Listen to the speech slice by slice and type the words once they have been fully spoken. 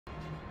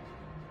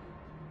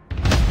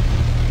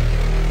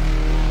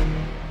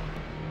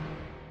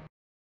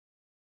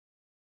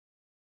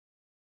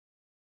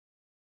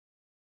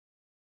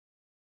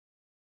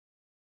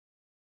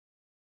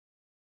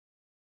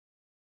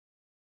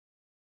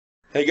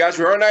Hey guys,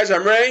 we're nice.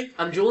 I'm Ray.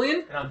 I'm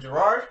Julien. And I'm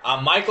Gerard.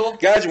 I'm Michael.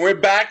 Guys, we're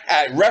back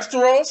at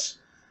Westeros.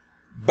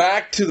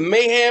 Back to the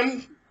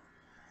mayhem.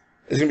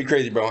 It's gonna be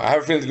crazy, bro. I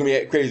have a feeling it's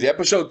gonna be crazy.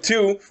 Episode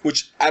 2,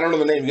 which I don't know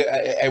the name,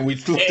 and we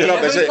looked it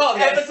up.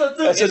 Episode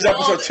 2. It says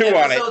episode 2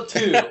 on it. Episode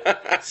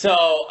 2.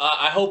 So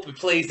I hope it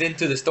plays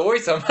into the story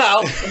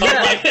somehow.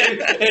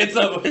 It's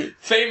a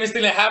famous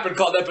thing that happened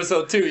called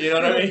episode 2. You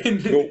know what I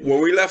mean?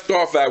 When we left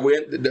off at,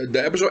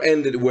 the episode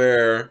ended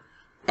where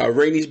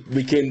Rhaenys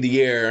became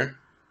the heir.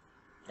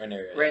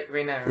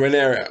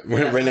 Rhaenyra.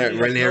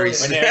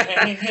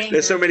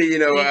 There's so many,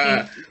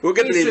 we'll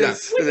get the names down.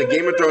 Listen,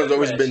 Game of Thrones has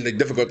always been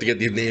difficult to get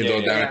these names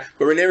all down. Yeah.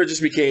 But Rhaenyra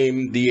just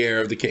became the heir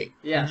of the king.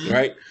 Yeah.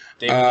 Right?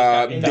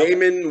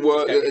 Damon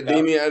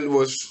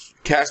was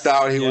cast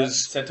out. He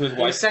was sent to his wife.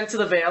 He was sent to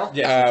the Vale.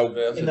 Yeah,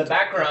 in the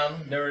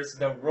background, there was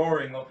the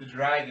roaring of the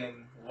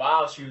dragon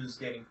while she was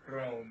getting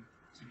thrown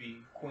to be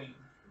queen.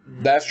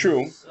 That's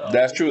true.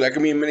 That's true. That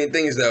could mean many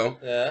things, though.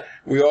 Yeah.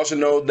 We also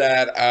know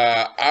that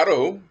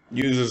Otto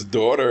uses his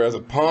daughter as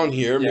a pawn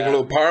here, make a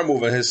little power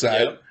move on his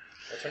side. Yep.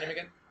 What's her name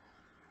again?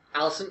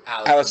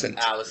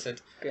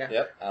 Alicent. Yeah.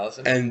 Yep.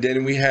 Alicent. And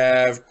then we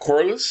have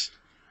Corlys,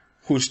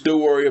 who's still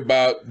worried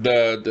about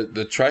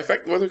the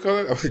trifecta. What do they call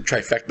it? Oh,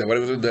 trifecta. What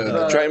was it?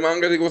 The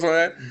Trimanga. They go for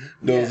that.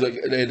 Those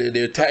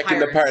they're attacking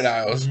the Pirate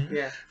Isles.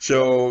 Yeah.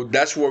 So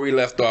that's where we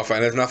left off.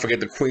 And let's not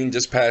forget the Queen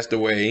just passed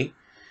away.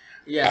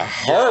 Yeah. A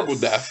horrible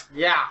death.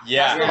 Yeah.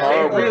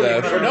 Horrible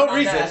death. For no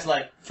reason.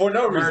 For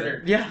no reason.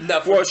 Murder. Yeah.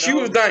 No, Well, she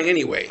was dying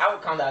anyway. I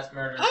would count that as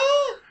murder.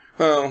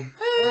 Well,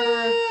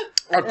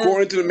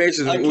 according to the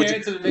Maces,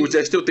 which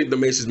I still think the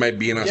Maces might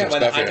be in on some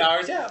stuff here.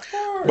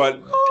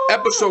 But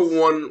episode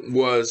 1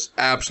 was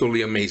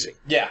absolutely amazing.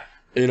 Yeah.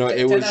 It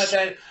 10 was out of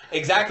 10,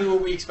 exactly what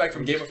we expect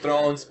from Game of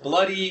Thrones.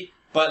 Bloody,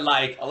 but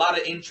like a lot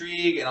of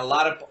intrigue and a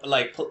lot of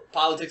like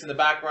politics in the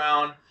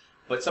background.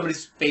 But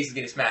somebody's face is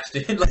getting smashed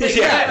in. Like,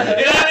 you know what I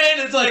mean?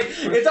 It's like,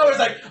 it's always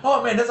like,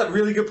 oh man, that's a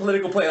really good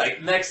political play.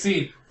 Like, next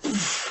scene. and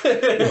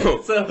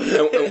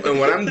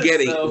what I'm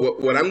getting,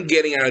 what I'm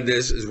getting out of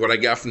this is what I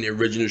got from the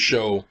original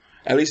show.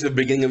 At least at the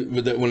beginning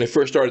of when they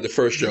first started the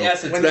first show.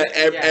 Yes,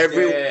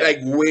 like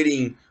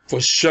waiting for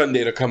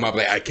Sunday to come up.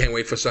 Like, I can't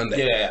wait for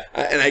Sunday. Yeah.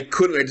 And I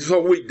couldn't. This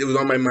whole week it was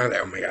on my mind.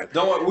 Like, oh my god.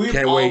 Don't worry, we've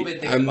can't all wait. been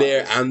thinking I'm about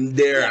there. this. I'm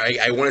there.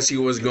 I want to see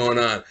what's going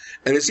on.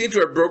 And it seems to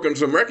have broken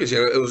some records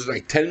here. It was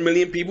like 10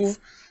 million people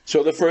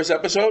saw the first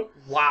episode.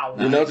 Wow.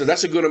 You know, so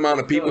that's a good amount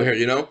of people here,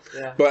 Yeah.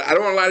 But I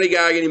don't want to lie to you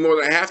guys any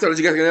more than I have to. Unless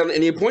you guys can have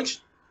any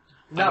points.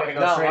 No,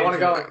 I want to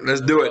go.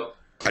 Let's do it.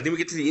 I think we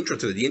get to the intro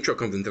today. The intro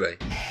comes in today.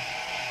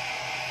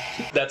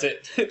 That's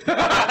it.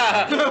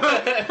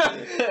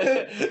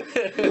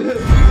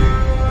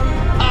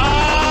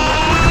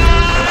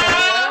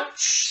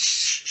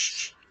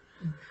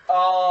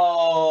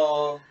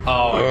 Oh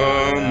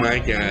my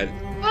god.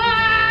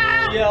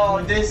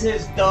 Yo, this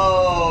is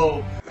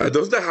dope. Are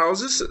those the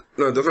houses?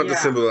 No, those aren't the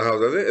symbol of the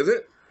house, is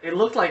it? It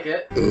looked like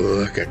it.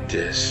 Look at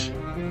this.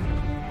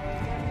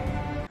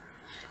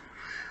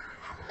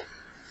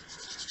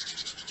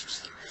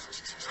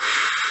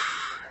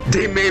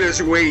 They made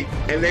us wait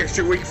an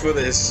extra week for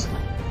this.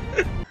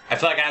 I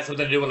feel like it has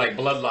something to do with like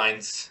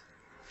bloodlines.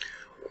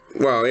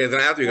 Well, yeah,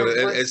 then after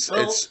it's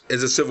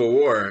a civil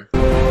war.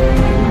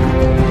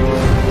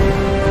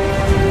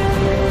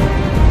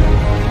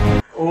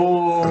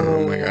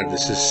 Oh my god,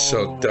 this is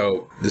so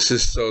dope. This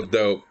is so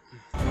dope.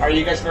 Are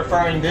you guys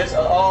preferring this?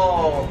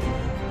 Oh.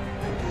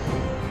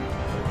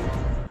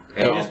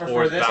 Do you guys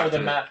prefer this or the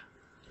map?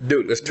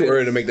 Dude, it's too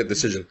early to make that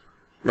decision.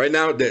 Right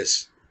now,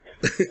 this.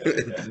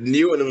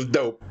 New and it was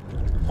dope.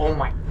 Oh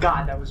my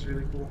god, that was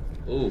really cool.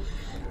 Ooh.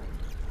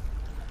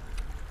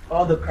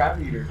 Oh, the crab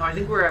eater. I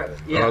think we're at,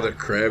 Oh, the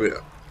crab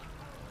eater.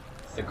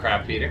 It's the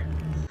crab feeder.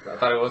 I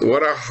thought it was.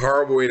 What a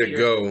horrible way to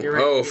go.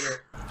 Right,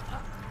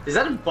 is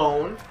that a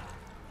bone?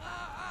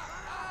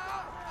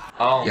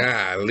 Oh.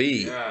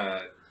 Golly.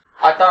 God.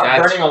 I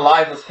thought burning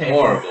alive was painful.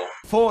 Horrible.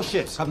 4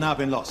 ships have now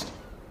been lost.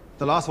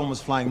 The last one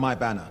was flying my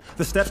banner.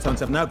 The Stepstones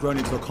have now grown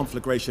into a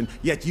conflagration,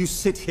 yet you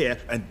sit here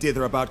and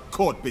dither about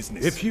court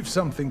business. If you've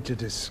something to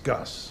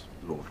discuss,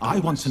 Lord. I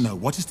want to know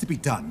what is to be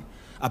done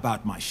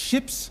about my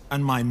ships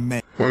and my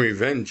men. Want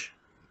revenge?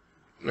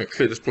 Like,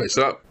 clear this place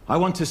up. I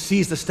want to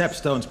seize the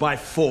Stepstones by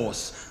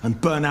force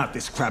and burn out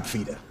this crab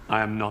feeder.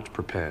 I am not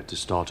prepared to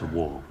start a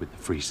war with the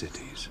free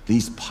cities.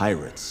 These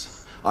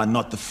pirates are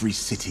not the free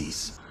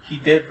cities. He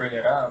did bring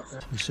it up.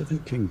 The Seven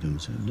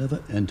Kingdoms have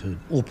never entered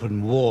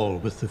open war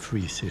with the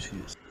free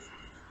cities.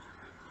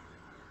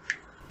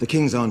 The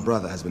king's own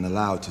brother has been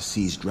allowed to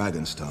seize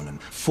Dragonstone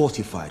and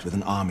fortify it with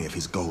an army of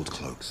his gold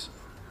cloaks.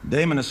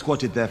 Daemon has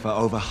squatted there for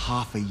over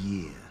half a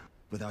year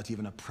without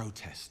even a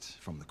protest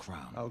from the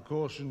crown. I'll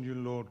caution you,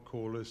 Lord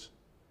Corlys.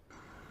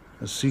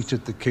 A seat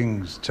at the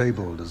king's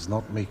table does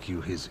not make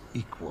you his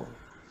equal.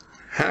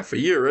 Half a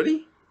year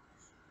already?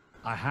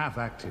 I have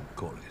acted,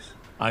 Corlys.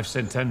 I've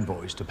sent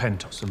envoys to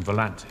Pentos and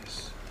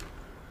Volantis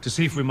to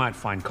see if we might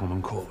find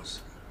common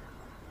cause.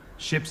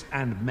 Ships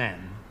and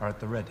men are at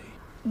the ready.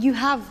 You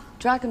have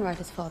dragon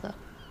riders, father.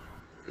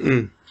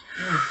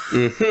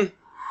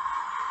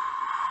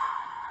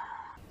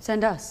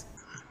 Send us.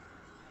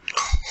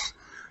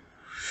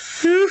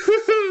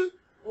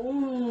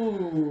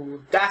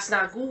 Ooh, that's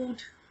not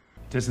good.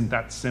 It isn't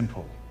that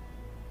simple,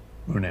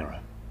 Rhaenyra.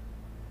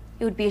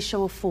 It would be a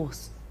show of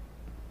force.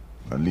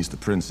 At least the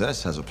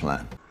princess has a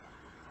plan.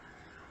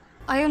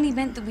 I only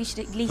meant that we should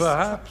at least...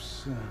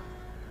 Perhaps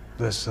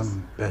there's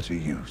some better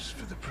use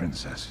for the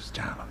princess's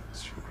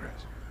talents, Your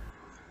Grace.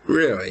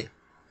 Really?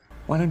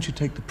 Why don't you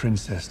take the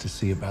princess to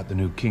see about the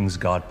new King's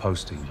Guard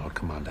posting, Lord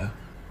Commander?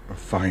 A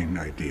fine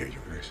idea,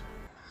 Your Grace.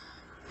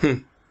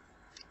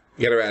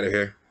 Get her out of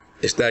here.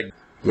 It's that...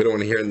 We don't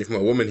want to hear anything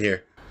from a woman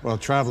here. While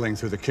traveling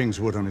through the King's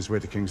Wood on his way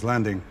to King's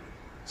Landing,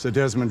 Sir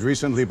Desmond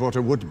recently brought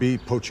a would-be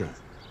poacher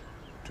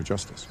to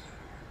justice.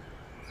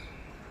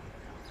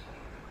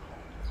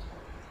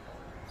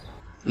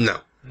 No.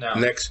 No.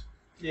 Next.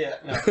 Yeah,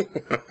 no.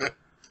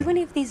 Do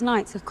any of these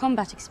knights have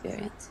combat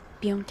experience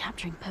beyond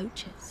capturing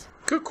poachers?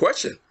 Good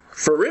question.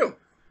 For real.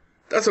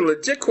 That's a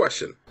legit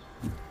question.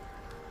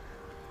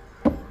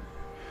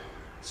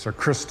 Sir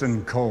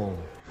Criston Cole,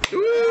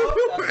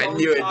 I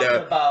knew it,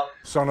 though.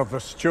 son of the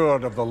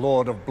steward of the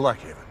Lord of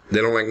Blackhaven.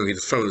 They don't like him because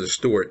he's the son of the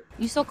steward.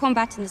 You saw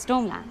combat in the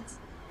Stormlands.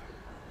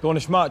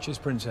 Cornish marches,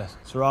 Princess.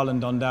 Sir Arlen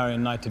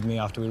Dondarrion knighted me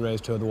after we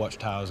raised 2 of the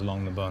watchtowers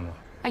along the Burnway.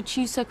 I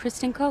choose Sir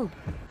Criston Cole.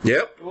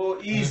 Yep.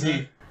 Oh,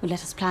 easy. Well,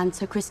 let us plan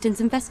Sir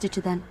Criston's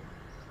investiture then.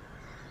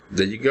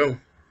 There you go.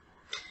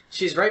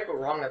 She's right but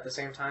wrong at the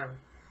same time.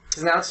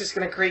 Because now it's just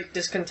going to create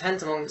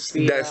discontent amongst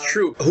the... That's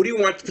true. Who do you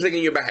want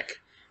taking your back?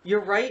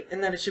 You're right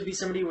in that it should be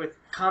somebody with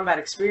combat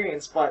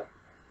experience, but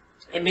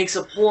it makes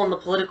a pull on the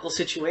political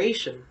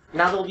situation.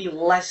 Now they'll be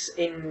less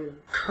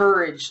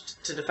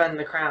encouraged to defend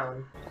the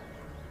crown.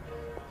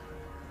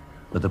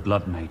 But the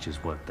blood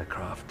mages work their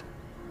craft.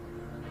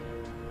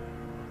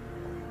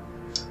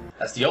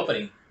 That's the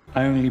opening.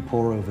 I only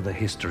pore over the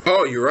history.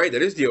 Oh, you're right.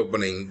 That is the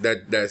opening.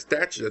 That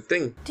statue, that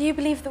thing. Do you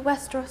believe that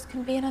Westeros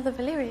can be another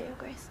Valyria, Your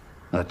Grace?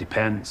 That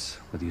depends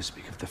whether you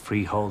speak of the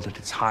freehold at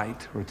its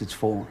height or at its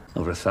fall.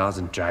 Over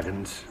 1,000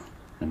 dragons,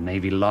 a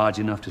navy large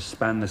enough to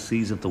span the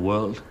seas of the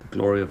world. The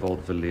glory of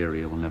old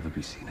Valyria will never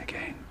be seen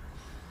again.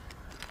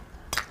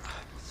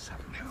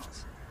 7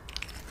 hills.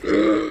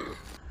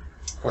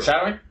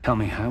 Foreshadowing? Tell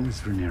me, how is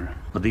Rhaenyra?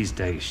 But these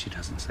days, she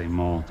doesn't say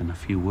more than a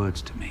few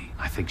words to me.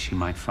 I think she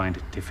might find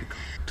it difficult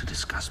to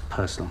discuss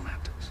personal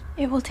matters.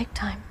 It will take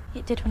time.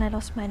 It did when I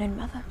lost my own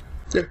mother.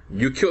 Yeah,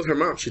 you killed her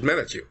mom. She's mad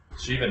at you.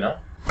 Does she even know?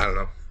 I don't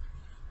know.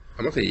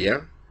 I'm gonna say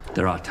yeah.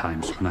 There are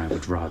times when I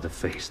would rather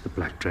face the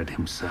Black Dread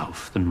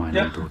himself than my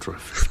own daughter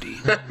of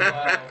 15.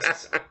 Wow.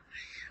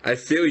 I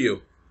feel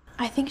you.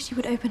 I think she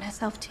would open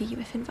herself to you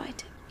if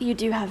invited. You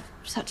do have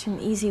such an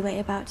easy way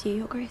about you,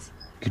 Your Grace.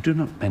 You do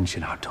not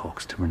mention our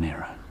talks to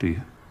Rhaenyra, do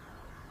you?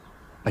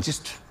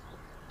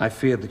 I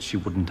fear that she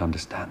wouldn't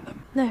understand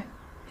them. No,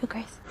 Your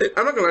Grace.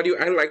 I'm not gonna lie to you.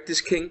 I like this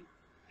king,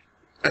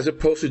 as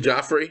opposed to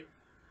Joffrey.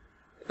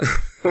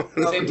 At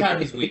the same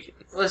time, he's weak.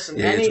 Listen,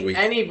 Yeah, he's weak.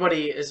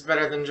 anybody is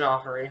better than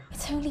Joffrey.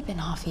 It's only been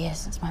half a year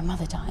since my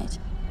mother died.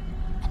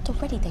 And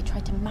already they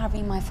tried to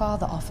marry my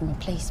father off and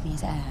replace me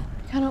as heir.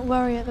 You cannot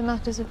worry at the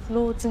matters of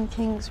lords and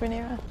kings,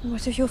 Rhaenyra.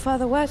 What if your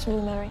father were to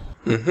remarry?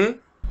 Mm-hmm.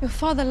 Your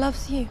father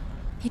loves you.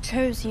 He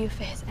chose you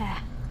for his heir.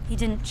 He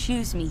didn't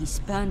choose me, he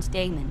spurned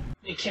Daemon.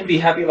 You can't be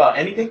happy about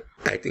anything?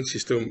 I think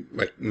she's still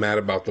like mad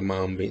about the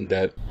mom being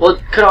dead. Well,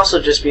 it could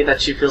also just be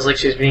that she feels like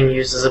she's being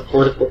used as a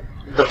political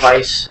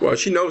device. Well,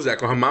 she knows that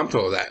because her mom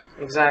told her that.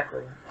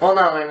 Exactly. Well,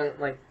 no, I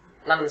meant, like,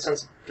 not in the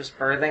sense of just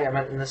birthing. I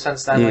meant in the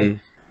sense that, like,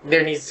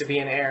 there needs to be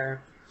an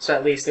heir. So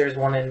at least there's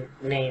one in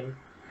name,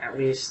 at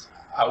least.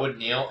 I would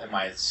kneel and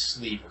my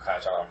sleep would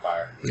catch on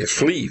fire. Yeah,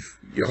 sleeve.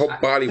 Your whole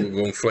body will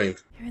go in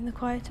flames. You're in the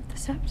quiet of the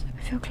steps.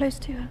 I feel close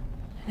to her.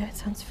 I know it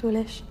sounds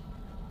foolish.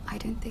 I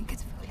don't think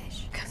it's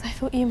foolish. Because I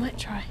thought you might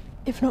try.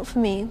 If not for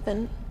me,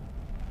 then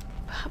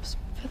perhaps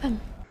for them.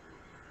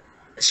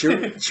 She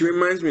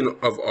reminds me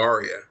of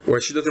Arya,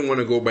 where she doesn't want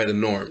to go by the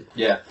norm.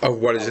 Yeah. Of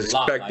what is A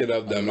lot expected like-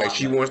 of them. a Like lot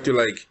she like wants to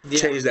like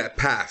change that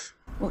path.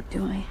 What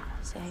do I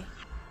say?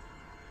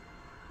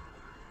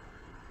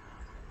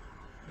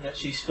 Yeah,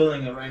 she's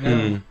feeling it right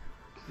now.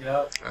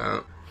 Yep.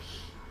 I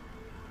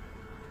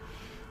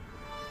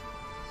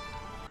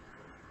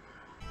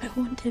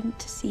want him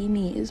to see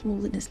me as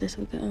more than his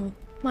little girl.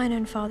 Mine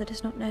own father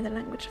does not know the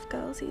language of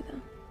girls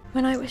either.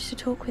 When I wish to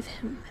talk with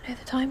him, I know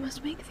that I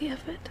must make the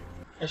effort.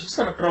 And she's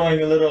kind of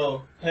throwing a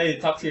little, hey,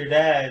 talk to your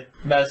dad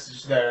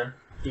message there.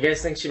 You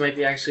guys think she might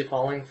be actually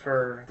falling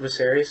for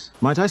Viserys?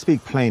 Might I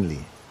speak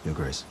plainly, Your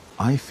Grace?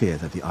 I fear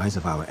that the eyes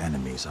of our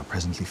enemies are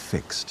presently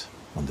fixed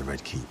on the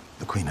Red Keep.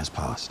 The Queen has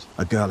passed.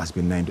 A girl has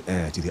been named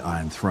heir to the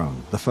Iron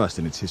Throne, the first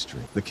in its history.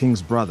 The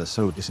King's brother,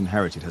 so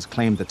disinherited, has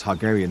claimed the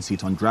Targaryen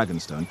seat on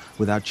Dragonstone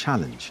without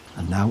challenge.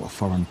 And now a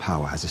foreign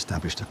power has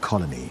established a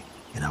colony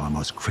in our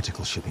most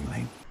critical shipping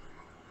lane.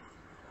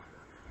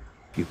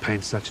 You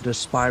paint such an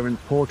aspirant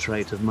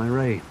portrait of my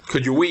reign.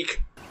 Could you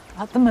weak?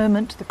 At the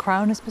moment, the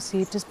crown is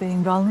perceived as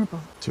being vulnerable.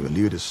 To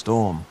elude a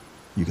storm,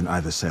 you can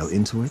either sail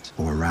into it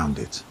or around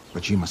it,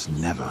 but you must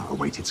never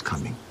await its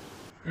coming.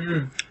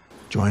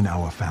 Join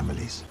our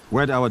families.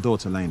 Wed our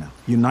daughter Lena.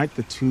 Unite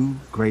the two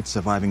great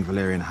surviving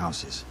Valyrian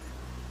houses.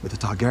 With the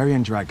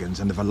Targaryen dragons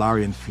and the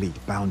Velaryon fleet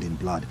bound in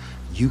blood,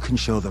 you can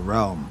show the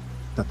realm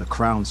that the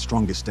crown's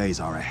strongest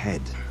days are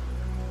ahead,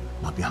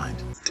 not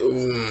behind.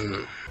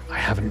 I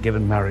haven't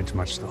given marriage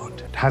much thought.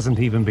 It hasn't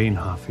even been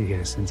half a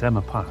year since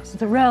Emma passed.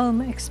 The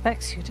realm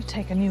expects you to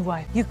take a new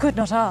wife. You could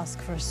not ask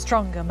for a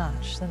stronger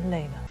match than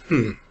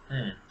Lena.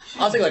 I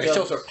don't think like it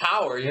shows her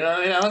power, you know what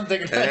I mean? I don't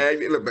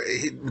think Look, but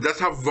that's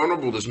how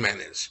vulnerable this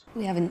man is.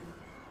 We haven't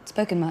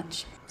spoken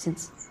much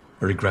since.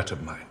 A regret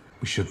of mine.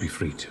 We should be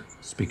free to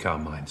speak our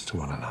minds to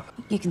one another.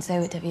 You can say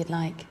whatever you'd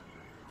like.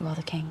 You are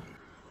the king.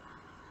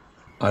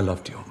 I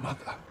loved your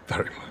mother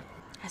very much.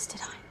 As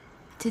did I.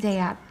 Today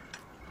at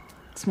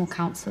small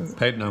council,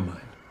 Paid no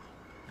mind.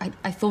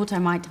 I thought I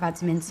might have had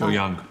some insight. You're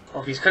young.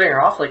 Well, if he's cutting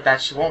her off like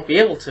that, she won't be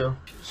able to.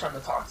 She's trying to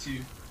talk to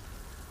you.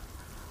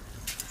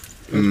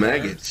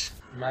 Maggots.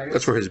 Maggots?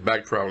 That's for his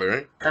back, probably,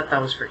 right? I thought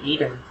that was for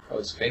eating. Oh,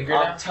 his finger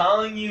I'm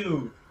telling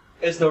you,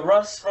 it's the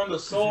rust from the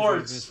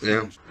swords.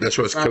 Yeah, that's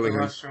what's It's killing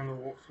not the him.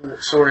 rust from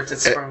the swords,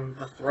 it's from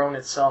the throne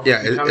itself.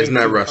 Yeah, it's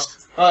not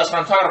rust. Oh, that's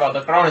what I'm talking about.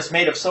 The throne is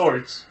made of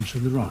swords. To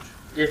the right.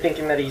 You're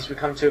thinking that he's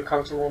become too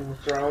comfortable in the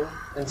throne?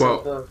 And so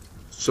Well, the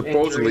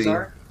supposedly, injuries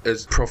are?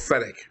 it's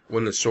prophetic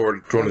when the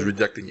throne is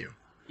rejecting you.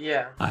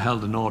 Yeah. I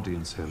held an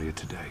audience earlier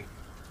today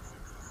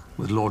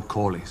with Lord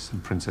Corlys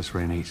and Princess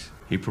Rhaenys.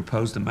 He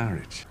proposed a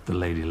marriage, the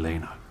Lady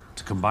Lena,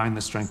 to combine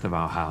the strength of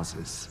our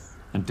houses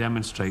and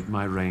demonstrate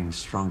my reign's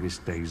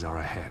strongest days are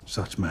ahead.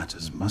 Such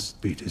matters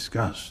must be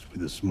discussed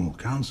with a small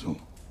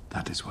council.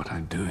 That is what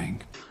I'm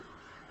doing.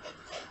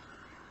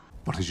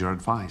 What is your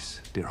advice,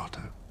 dear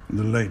Otto?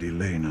 The Lady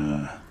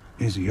Lena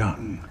is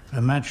young.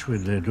 A match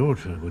with their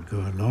daughter would go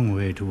a long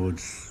way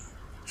towards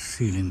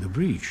sealing the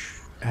breach.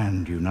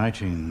 And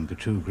uniting the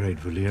two great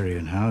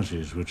Valyrian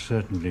houses would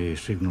certainly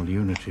signal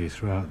unity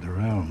throughout the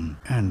realm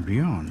and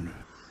beyond.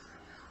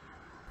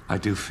 I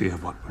do fear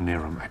what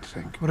Rhaenyra might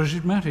think. What does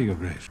it matter, Your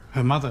Grace?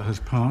 Her mother has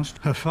passed.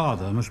 Her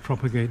father must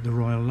propagate the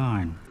royal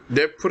line.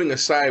 They're putting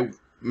aside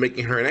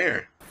making her an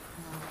heir.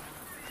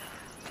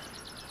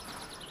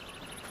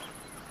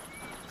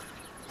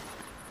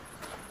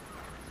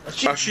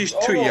 She's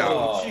too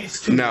young.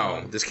 She's too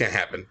No, this can't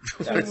happen.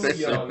 That's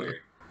young.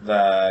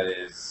 That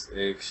is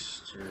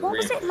extreme. What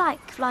was it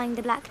like flying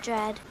the Black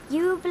Dread?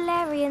 You were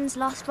Valyrian's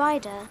last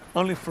rider.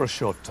 Only for a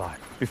short time,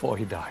 before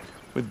he died.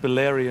 With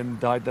Balerion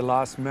died the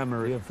last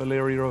memory of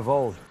Valyria of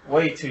old.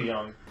 Way too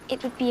young.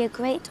 It would be a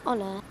great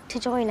honor to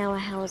join our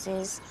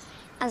houses,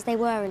 as they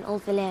were in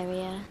Old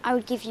Valyria. I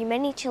would give you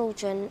many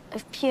children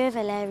of pure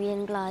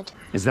Valyrian blood.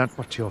 Is that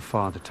what your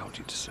father told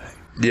you to say?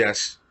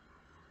 Yes.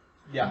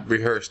 Yeah.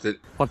 Rehearsed it.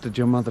 What did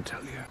your mother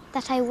tell you?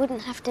 That I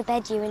wouldn't have to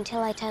bed you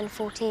until I turned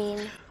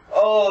 14.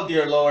 Oh,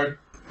 dear Lord.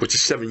 Which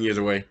is 7 years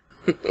away.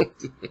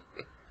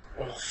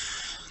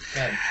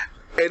 Man.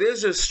 It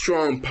is a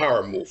strong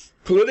power move.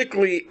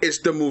 Politically, it's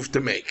the move to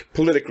make.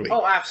 Politically.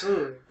 Oh,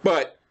 absolutely.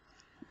 But,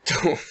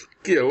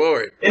 dear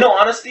Lord. In all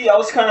honesty, I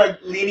was kind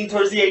of leaning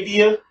towards the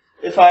idea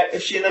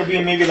if she ended up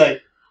being maybe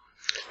like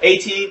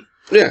 18.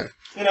 Yeah.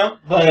 You know?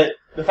 But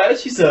the fact that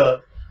she's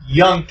a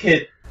young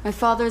kid. My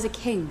father is a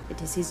king.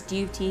 It is his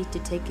duty to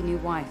take a new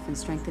wife and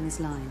strengthen his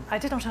line. I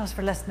did not ask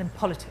for a lesson in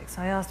politics.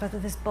 I asked whether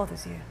this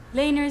bothers you.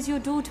 Lena is your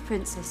daughter,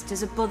 Princess.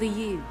 Does it bother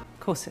you? Of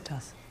course it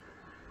does.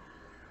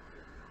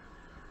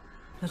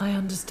 But I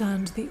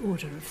understand the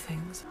order of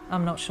things.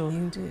 I'm not sure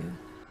you do.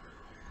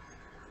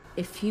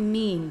 If you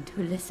mean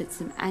to elicit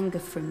some anger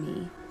from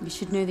me, you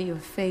should know that you are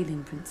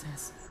failing,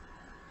 Princess.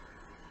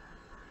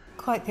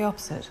 Quite the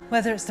opposite.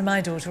 Whether it's to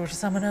my daughter or to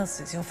someone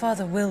else's, your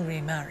father will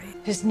remarry.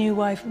 His new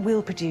wife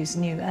will produce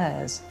new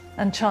heirs,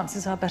 and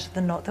chances are better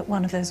than not that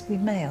one of those will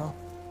be male.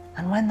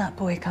 And when that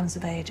boy comes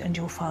of age and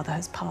your father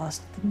has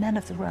passed, the men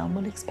of the realm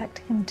will expect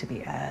him to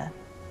be heir,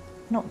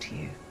 not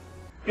you.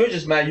 You're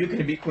just mad you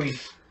couldn't be queen.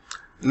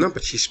 No,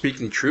 but she's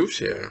speaking truths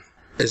here.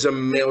 It's a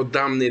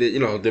male-dominated,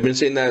 they've been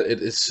saying that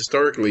it's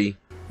historically...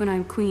 When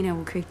I'm queen, I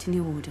will create a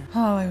new order.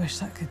 Oh, I wish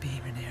that could be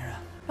Rhaenyra.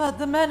 But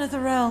the men of the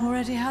realm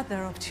already had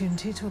their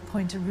opportunity to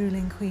appoint a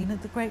ruling queen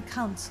at the Great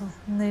Council,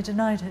 and they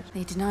denied it.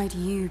 They denied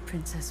you,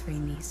 Princess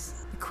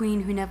Rhaenys, the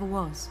queen who never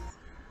was.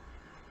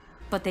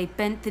 But they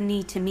bent the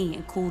knee to me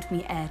and called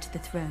me heir to the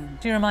throne.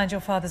 Do you remind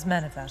your father's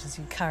men of that as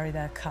you carry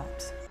their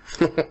cups?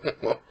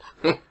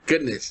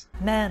 Goodness.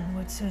 Men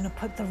would sooner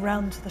put the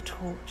realm to the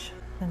torch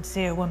than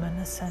see a woman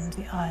ascend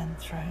the Iron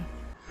Throne.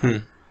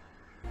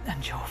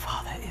 And your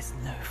father is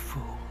no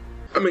fool.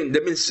 I mean,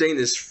 they've been saying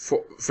this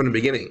from the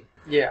beginning.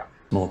 Yeah.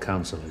 Small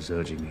council is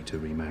urging me to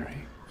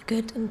remarry. A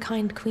good and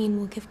kind queen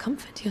will give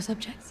comfort to your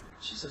subjects.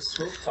 She's a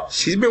smooth talker.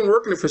 She's been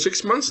working it for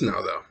 6 months now,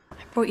 though.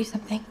 I brought you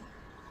something.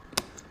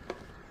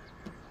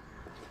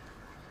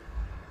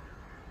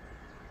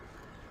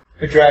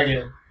 A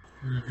dragon.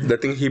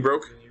 That thing he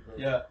broke?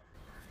 Yeah.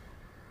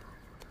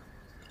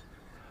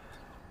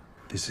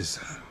 This is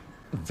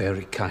a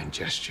very kind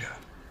gesture,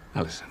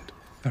 Alicent.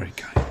 Very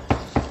kind.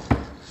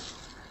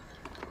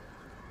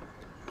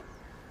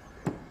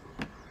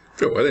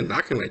 Phil, why are they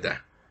knocking like that?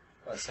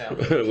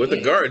 Where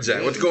the guards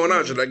at? What's going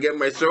on? Should I get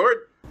my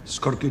sword?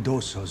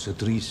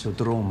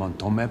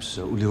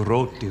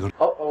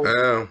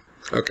 Oh,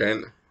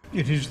 okay.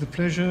 It is the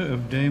pleasure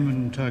of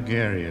Daemon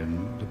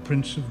Targaryen, the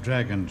Prince of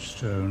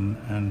Dragonstone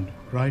and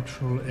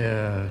rightful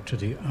heir to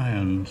the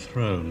Iron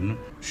Throne.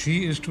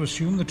 She is to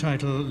assume the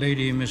title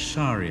Lady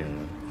Missaria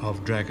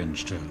of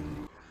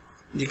Dragonstone.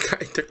 You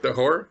guys took the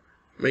whore?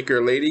 Make her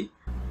a lady?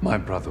 My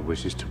brother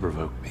wishes to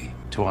provoke me.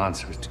 To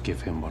answer is to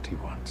give him what he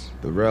wants.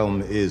 The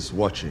realm is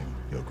watching,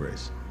 Your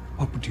Grace.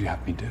 What would you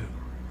have me do?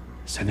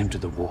 Send him to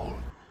the wall?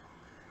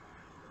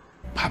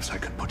 Perhaps I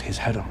could put his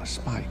head on a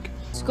spike.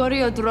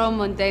 Scorio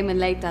dromon Daemon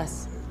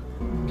leitas.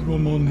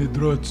 Dromon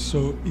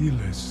hidrotso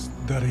iles,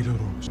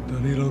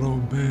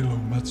 darilaro belo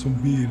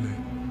matsombile,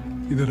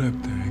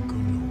 idrepte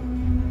encollo.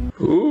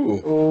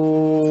 Ooh.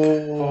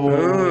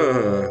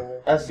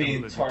 That's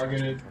being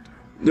targeted.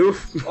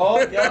 Oof. Oh,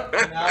 yep.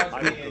 Now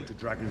I will go to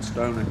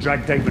Dragonstone and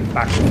drag Daemon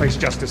back to face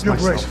justice Your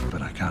myself. Grace,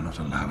 but I cannot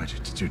allow it.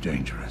 It's too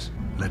dangerous.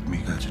 Let me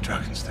go to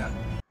Dragonstone.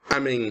 I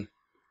mean,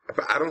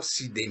 I don't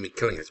see Daemon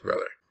killing his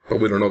brother. But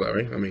we don't know that,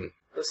 right? I mean...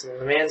 Listen,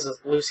 the man's a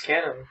loose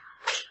cannon.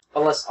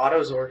 Unless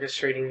Otto's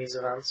orchestrating these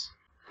events.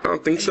 I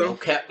don't think so. No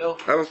cap, though.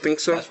 I don't think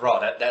so. That's raw.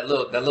 That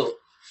little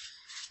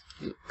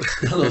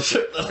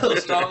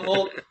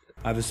stronghold.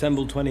 I've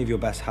assembled 20 of your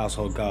best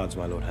household guards,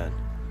 my Lord Hand.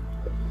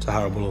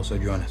 Sahara will also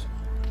join us.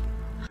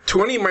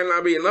 20 might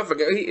not be enough.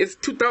 It's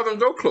 2,000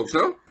 gold cloaks,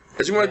 no?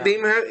 That's what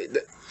Daemon had.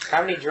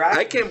 How many dragons?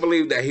 I can't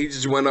believe that he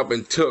just went up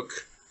and took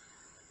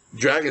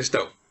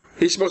Dragonstone.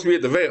 He's supposed to be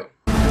at the Vale.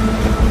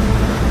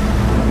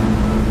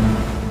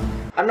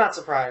 I'm not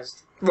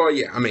surprised. Well,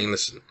 yeah. I mean,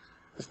 listen.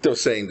 I'm still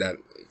saying that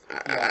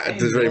at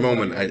this very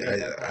moment,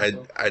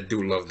 I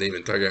do love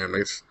Daemon Targaryen.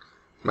 It's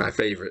my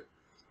favorite.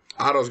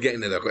 Otto's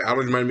getting it.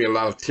 Otto reminds me a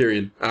lot of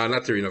Tyrion.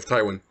 Not Tyrion, of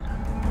Tywin.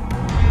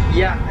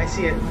 Yeah, I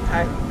see it.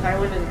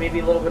 Tywin and maybe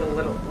a little bit of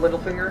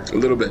Littlefinger. A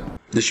little bit.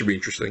 This should be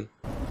interesting.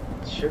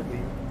 It should be.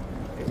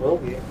 It will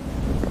be.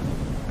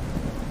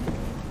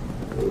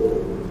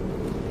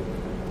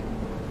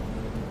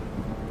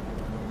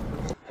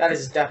 That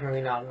is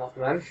definitely not enough,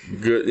 man.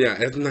 Good. Yeah,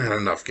 it's not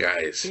enough,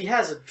 guys. He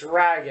has a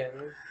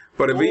dragon.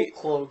 But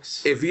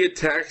cloaks. If he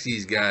attacks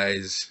these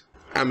guys,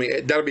 I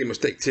mean, that'll be a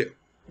mistake too.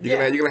 You're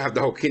gonna have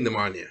the whole kingdom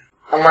on you.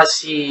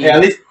 Unless he.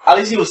 Yeah, at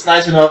least he was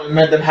nice enough and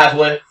met them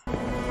halfway.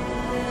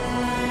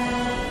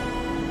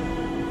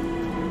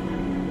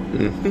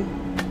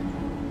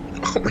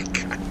 Oh my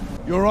god.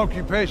 Your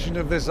occupation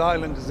of this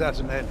island is at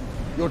an end.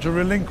 You're to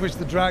relinquish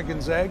the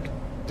dragon's egg,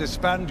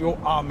 disband your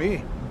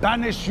army,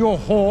 banish your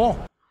whore,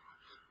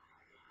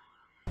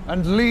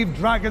 and leave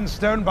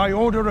Dragonstone by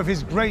order of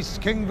His Grace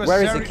King Viserys.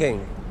 Where is the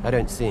king? I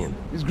don't see him.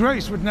 His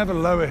Grace would never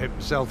lower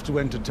himself to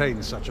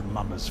entertain such a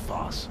mummer's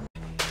farce.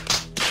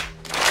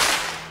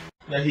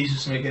 Yeah, he's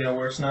just making it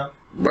worse now.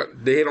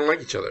 But they don't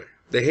like each other.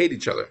 They hate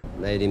each other.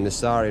 Lady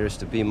Missaria is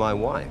to be my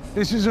wife.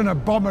 This is an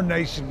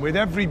abomination. With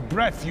every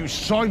breath you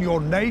soil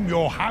your name,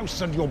 your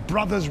house, and your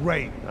brother's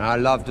reign. Our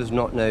love does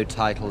not know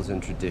titles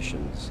and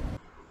traditions.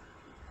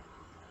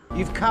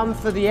 You've come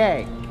for the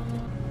egg.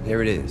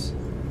 Here it is.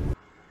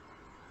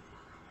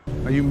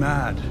 Are you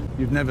mad?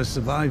 You've never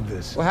survived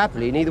this. Well,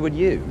 happily, neither would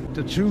you.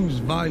 To choose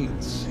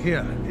violence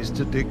here is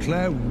to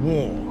declare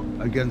war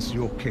against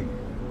your king.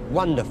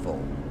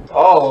 Wonderful.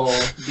 Oh,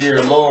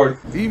 dear Lord.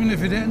 Even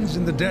if it ends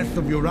in the death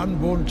of your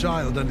unborn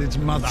child and its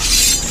mother.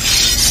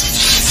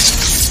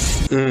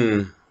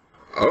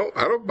 Oh,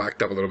 Otto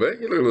backed up a little bit.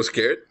 You look a little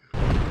scared.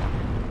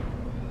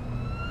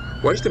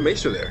 Why is the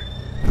maester there?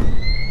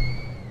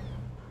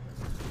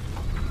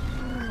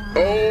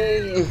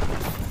 Oh!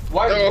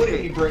 Why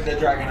did he bring that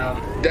dragon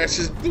out? That's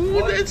just...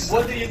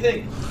 What do you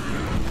think?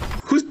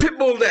 Whose pit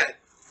bull that?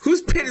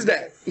 Whose pit is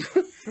that?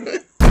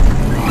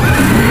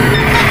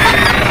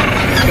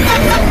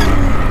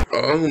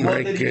 Oh my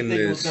What did you think was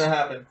goodness. gonna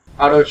happen?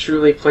 Otto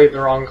truly played the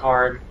wrong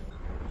card.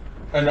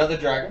 Another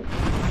dragon?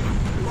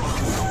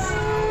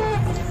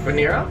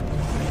 Rhaenyra?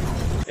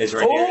 It's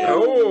right here.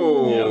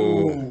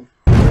 Oh!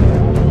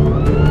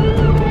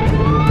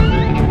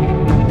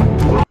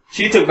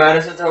 She took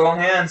matters into her own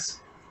hands.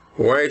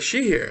 Why is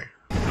she here?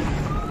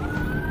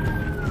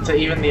 To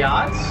even the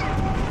odds?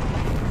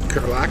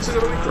 Carlaxis?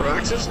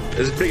 Carlaxis?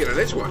 Is it bigger than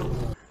this one?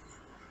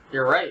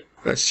 You're right.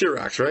 That's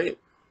Syrax, right?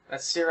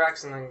 That's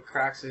Syrax, and then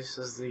Caraxes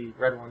is the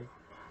red one.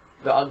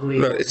 The ugly...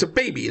 No, it's a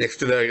baby next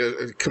to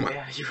the... come on.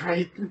 Yeah, you're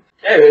right.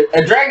 Hey,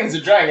 a dragon's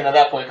a dragon at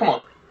that point. Come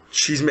on.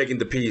 She's making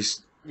the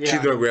peace. Yeah. She's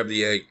gonna grab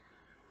the egg.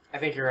 I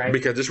think you're right.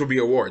 Because this would be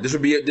a war. This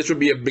would be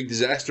a big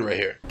disaster right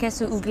here.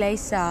 Kesu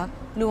ugleisa,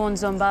 luon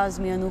zombaz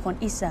mi anukon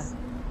isa.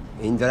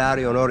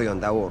 Indrarion orion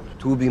daor,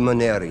 tubi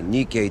maneri,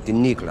 nike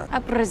tinikla.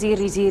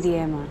 Apraziri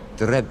ziriema.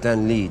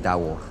 Treptan li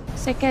daor.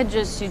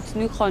 Sekedja sut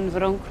nukon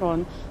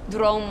vronkron,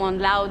 dromon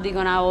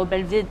laudigon ao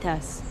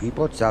belvitas.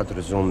 Pipot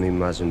satr zomi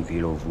mazem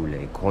pilo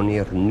vule,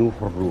 konir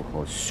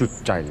nuhruho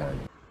sutailan.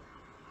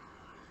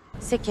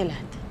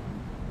 Sekelat.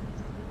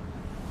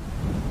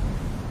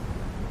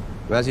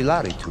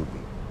 Razilari tubi.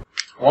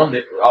 One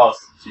day, oh,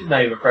 she's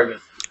not even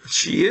pregnant.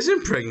 She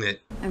isn't pregnant.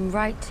 I'm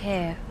right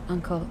here,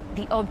 Uncle.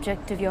 The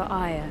object of your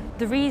ire.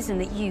 The reason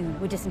that you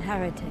were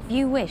disinherited. If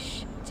you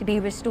wish to be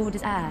restored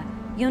as heir,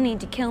 you'll need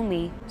to kill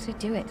me, so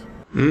do it.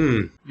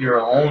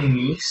 Your own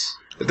niece?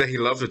 I think he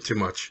loves her too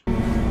much.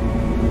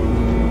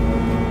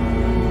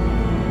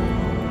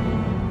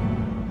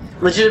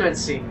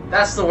 Legitimacy.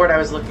 That's the word I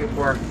was looking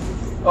for.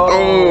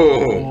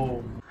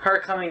 Oh. Her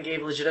coming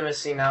gave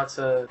legitimacy now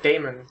to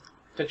Daemon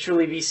to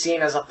truly be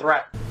seen as a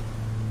threat.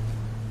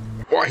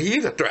 Well, he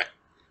is a threat.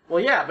 Well,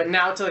 yeah, but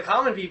now to the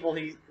common people,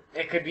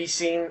 it could be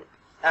seen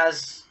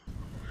as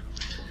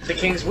the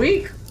king's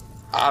weak.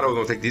 Otto's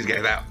gonna take these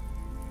guys out.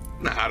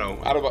 Nah, Otto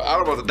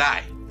about to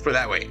die. For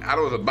that way,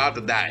 Otto was about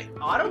to die.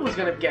 Otto was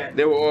gonna get.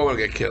 They were all gonna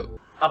get killed.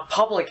 A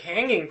public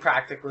hanging,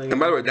 practically. And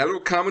by the way, that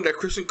little comment that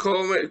Christian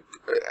called me,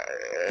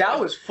 that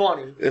was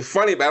funny. It's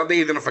funny, but I don't think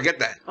he's gonna forget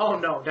that. Oh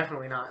no,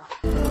 definitely not.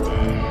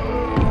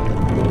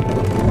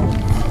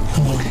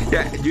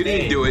 Yeah, you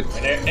didn't do it.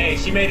 Hey,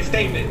 she made a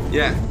statement.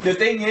 Yeah. The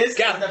thing is,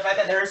 the fact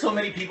that there are so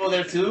many people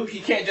there too, he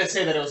can't just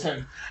say that it was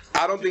him.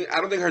 I don't think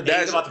her dad.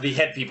 He's about to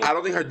behead people. I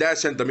don't think her dad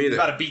sent them either. He's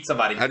about to beat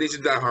somebody. I think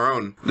she's done her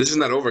own. This is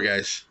not over,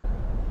 guys.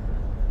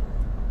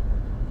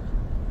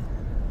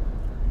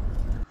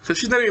 So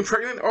she's not even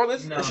pregnant? All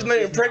this? No, she's not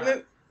even pregnant?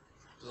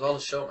 It was all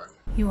a show, man.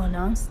 You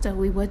announced that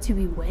we were to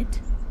be wed?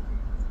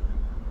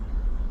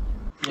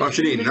 Oh,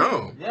 she didn't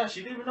know. Yeah,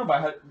 she didn't even know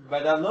by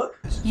that look.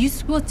 You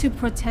swore to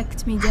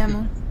protect me,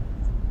 Demon.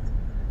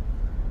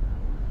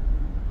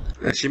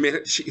 And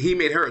he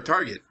made her a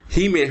target.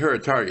 He made her a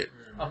target.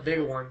 A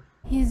big one.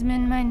 His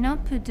men might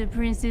not put the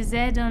prince's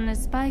head on a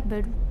spike,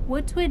 but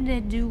what would they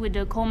do with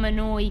the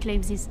commoner he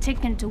claims he's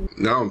taken to?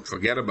 No,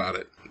 forget about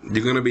it.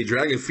 You're gonna be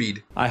dragon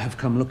feed. I have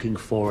come looking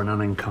for an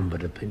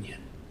unencumbered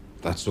opinion.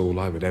 That's all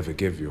I would ever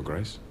give, Your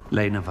Grace.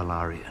 Lena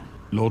Velaryon.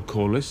 Lord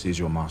Corlys is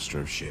your master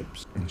of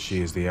ships, and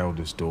she is the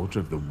eldest daughter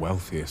of the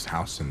wealthiest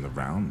house in the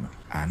realm,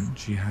 and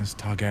she has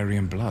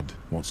Targaryen blood.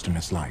 What's to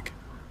mislike?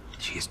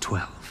 She is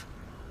 12.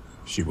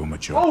 She will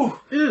mature. Oh,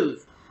 ew,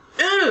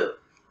 ew.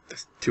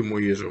 That's 2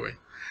 more years away.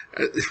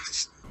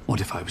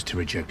 What if I was to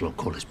reject Lord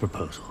Corlys'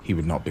 proposal? He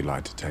would not be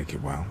likely to take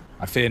it well.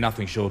 I fear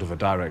nothing short of a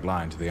direct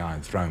line to the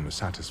Iron Throne would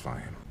satisfy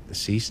him. The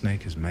Sea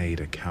Snake has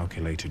made a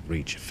calculated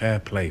reach, fair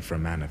play for a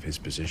man of his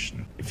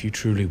position. If you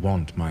truly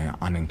want my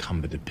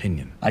unencumbered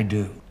opinion... I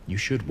do. You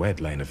should wed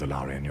Lena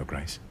Velaryon, Your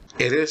Grace.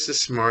 It is a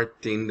smart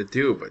thing to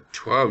do, but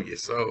 12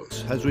 years old.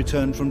 Has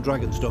returned from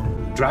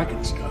Dragonstone.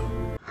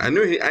 Dragonstone? I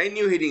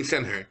knew he didn't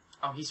send her.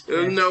 Oh, he's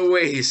There's no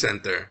way he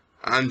sent her.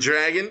 On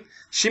Dragon,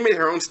 she made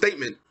her own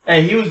statement.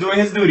 Hey, he was doing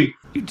his duty.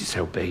 You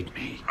disobeyed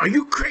me. Are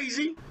you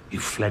crazy? You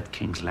fled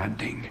King's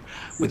Landing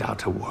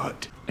without a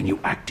word, and you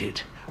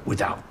acted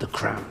without the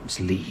crown's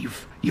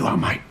leave. You are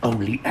my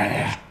only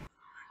heir.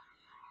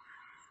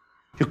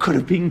 You could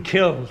have been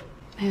killed.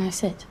 May I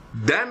sit?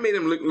 That made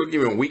him look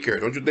even weaker,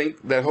 don't you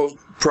think? That whole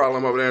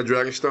problem over there at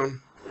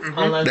Dragonstone?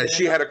 Mm-hmm. That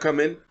she had to come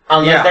in?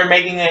 Unless they're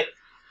making it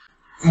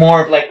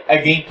more of like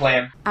a game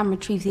plan. And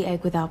retrieve the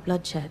egg without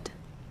bloodshed.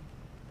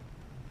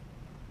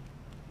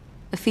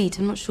 A feat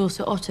I'm not sure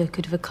Sir Otto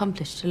could have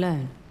accomplished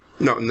alone.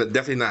 No,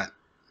 definitely not.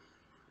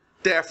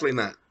 Definitely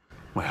not.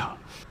 Well,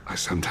 I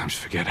sometimes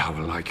forget how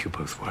alike you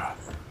both were.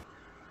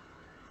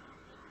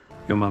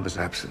 Your mother's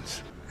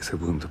absence is a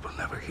wound that will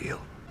never heal.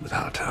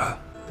 Without her,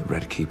 the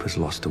Red Keep has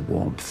lost a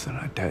warmth, and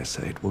I dare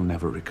say it will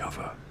never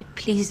recover. It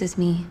pleases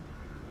me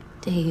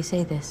to hear you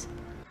say this.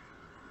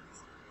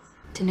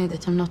 To know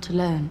that I'm not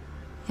alone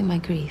in my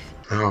grief.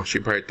 Oh, she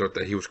probably thought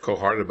that he was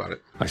cold-hearted about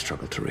it. I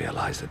struggle to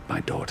realize that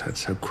my daughter had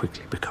so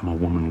quickly become a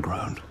woman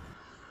grown.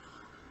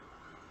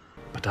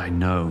 But I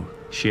know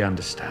she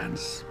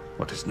understands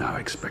what is now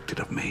expected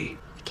of me.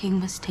 The king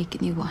must take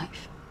a new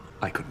wife.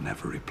 I could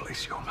never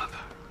replace your mother.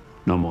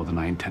 No more than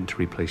I intend to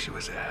replace you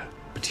as heir.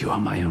 But you are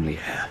my only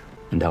heir,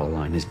 and our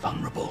line is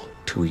vulnerable,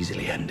 too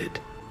easily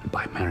ended. And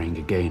by marrying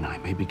again, I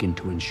may begin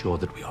to ensure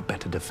that we are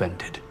better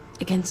defended.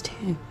 Against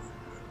whom?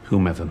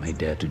 Whomever may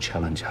dare to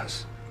challenge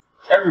us.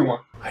 Everyone.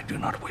 I do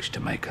not wish to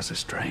make us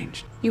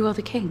estranged. You are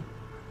the king,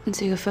 and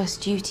so your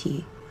first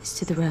duty is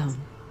to the realm.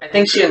 I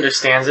think she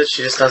understands it,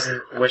 she just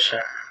doesn't wish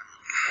it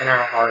in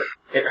her heart.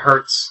 It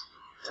hurts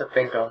to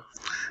think of.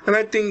 And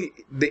I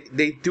think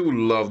they do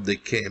love the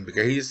king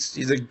because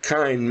he's a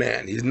kind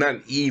man. He's not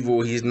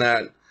evil, he's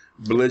not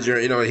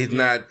belligerent, he's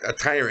not a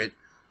tyrant.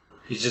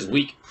 He's just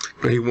weak.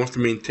 But he wants to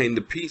maintain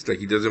the peace. Like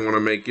he doesn't want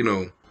to make, he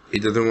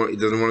doesn't want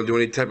to do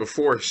any type of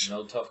force.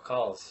 No tough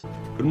calls.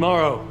 Good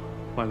morrow,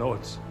 my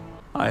lords.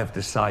 I have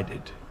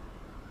decided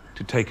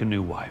to take a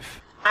new wife.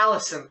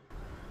 Allison.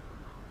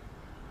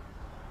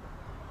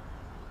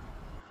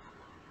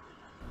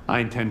 I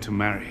intend to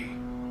marry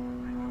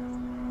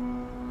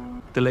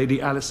the Lady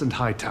Alicent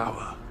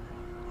Hightower.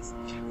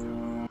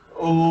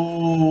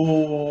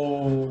 Oh.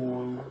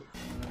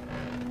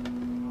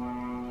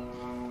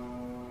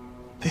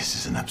 This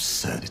is an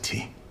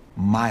absurdity.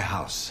 My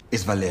house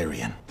is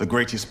Valerian, the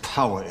greatest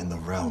power in the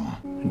realm.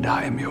 And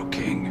I am your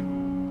king.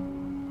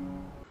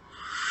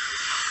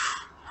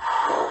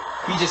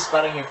 He just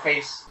spat in your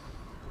face.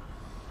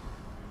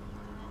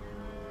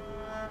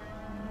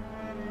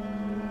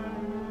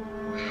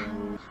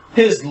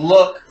 His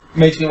look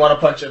makes me want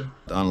to punch him.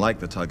 Unlike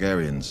the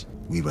Targaryens,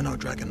 we were no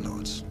dragon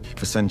lords.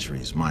 For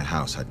centuries, my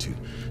house had to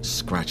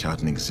scratch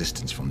out an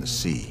existence from the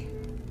sea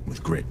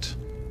with grit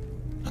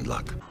and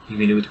luck. You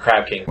mean it with the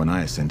Crab King? When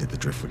I ascended the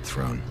Driftwood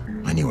throne,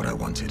 I knew what I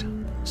wanted,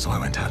 so I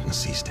went out and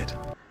seized it.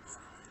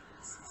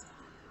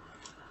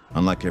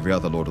 Unlike every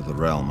other lord of the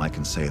realm, I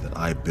can say that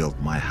I built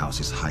my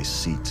house's high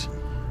seat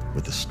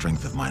with the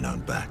strength of mine own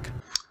back.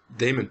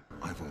 Damon.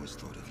 I've always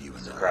thought of you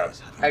and the crab.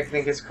 I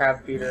think it's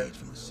crab feeder. Made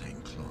from the same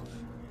cloth.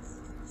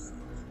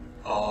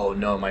 Oh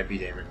no, it might be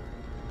Damon.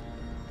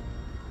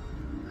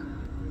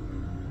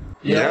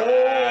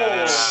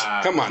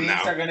 Yeah. Come on Things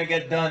now. are gonna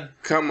get done.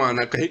 Come on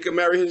now. He could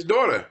marry his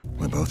daughter.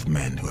 We're both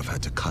men who have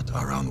had to cut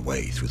our own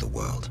way through the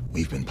world.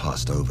 We've been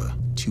passed over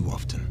too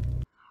often.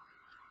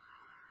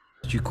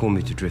 Did you call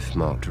me to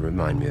Driftmark to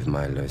remind me of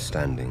my low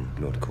standing,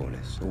 Lord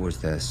Corlys? Or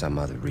was there some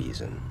other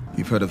reason?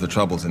 You've heard of the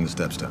troubles in the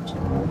Stepstones?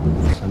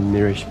 Some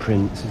Mirish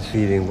prince is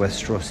feeding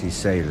Westerosi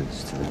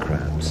sailors to the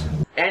crabs.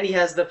 And he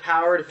has the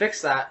power to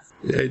fix that.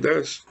 Yeah, he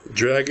does.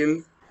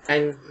 Dragon.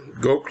 And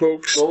gold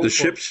cloaks, the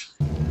ships.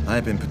 I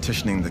have been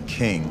petitioning the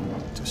king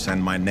to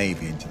send my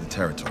navy into the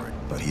territory,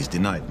 but he's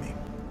denied me.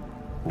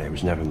 It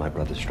was never my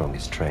brother's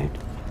strongest trait.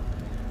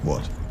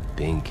 What?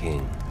 Being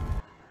king.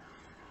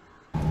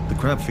 The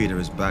crab feeder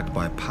is backed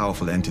by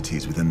powerful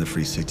entities within the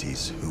Free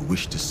Cities who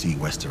wish to see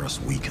Westeros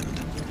weakened.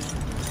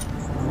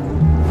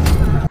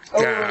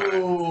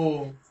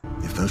 Oh.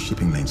 If those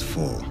shipping lanes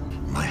fall,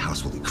 my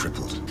house will be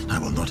crippled. I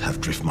will not have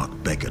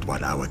Driftmark beggared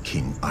while our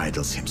king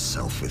idles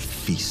himself with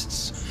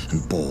feasts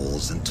and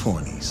balls and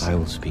tourneys. I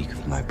will speak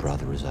of my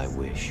brother as I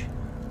wish.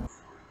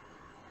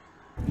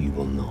 You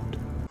will not.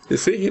 You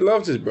see, he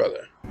loves his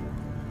brother.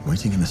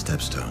 Waiting in the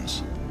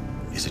Stepstones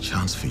is a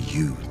chance for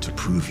you to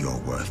prove your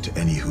worth to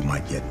any who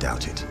might yet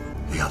doubt it.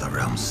 We are the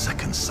realm's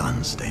second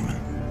sons,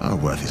 Daemon. Our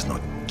worth is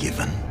not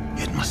given,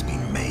 it must be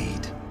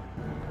made.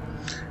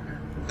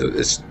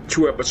 It's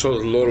 2 episodes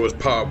of Lord of his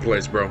power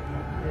plays, bro.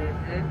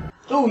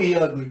 Oh, he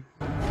ugly.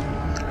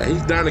 And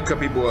he's dying to cut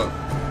people up.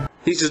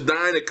 He's just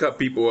dying to cut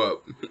people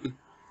up.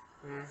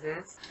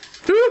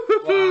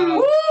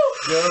 Wow.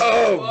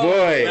 Oh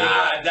boy.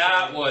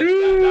 That was.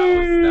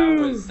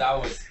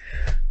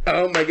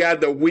 Oh my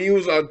God, the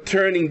wheels are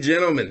turning,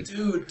 gentlemen.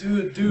 Dude.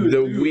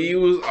 The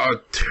wheels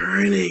are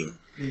turning.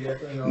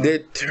 They're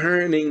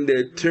turning.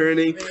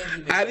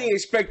 I didn't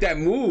expect that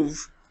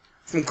move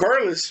from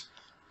Carlos.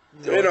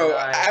 You know,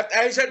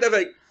 I said that,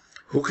 like,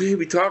 who could he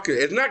be talking?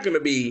 It's not going to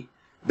be,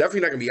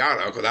 definitely not going to be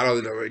Otto, because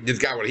Otto just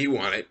got what he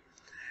wanted.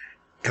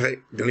 And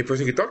like, the only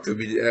person he could talk to would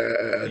be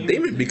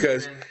Daemon,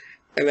 because,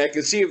 and I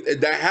can see if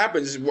that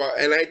happens, well,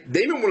 and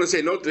Daemon want to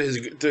say no to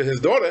his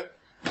daughter.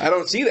 I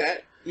don't see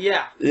that.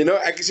 Yeah. You know,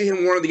 I can see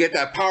him wanting to get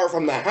that power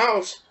from the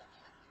house,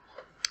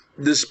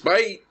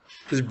 despite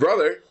his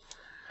brother.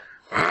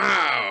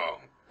 Wow,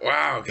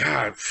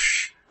 God.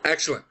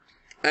 Excellent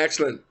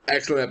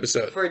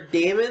episode. For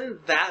Daemon,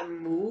 that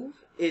move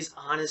is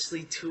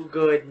honestly too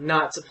good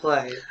not to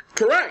play.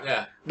 Correct.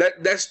 Yeah.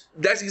 That's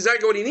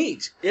exactly what he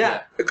needs.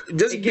 Yeah.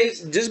 Just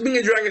being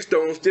a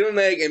Dragonstone, stealing an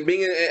egg, and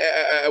being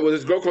with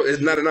his gold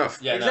is not enough.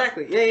 Yeah,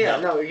 exactly. No. Yeah.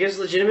 No, it gives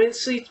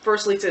legitimacy,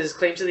 firstly, to his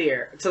claim to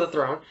the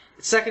throne.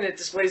 Second, it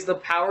displays the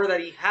power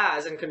that he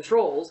has and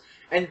controls.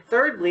 And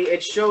thirdly,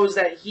 it shows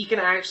that he can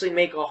actually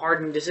make a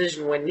hardened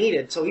decision when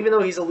needed. So even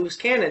though he's a loose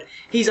cannon,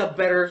 he's a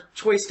better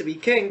choice to be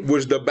king.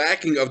 Was the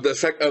backing of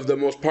the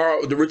most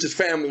powerful, the richest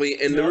family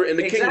in the kingdom.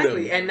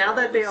 Exactly. And now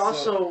that they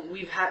also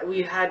we've had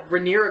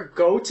Rhaenyra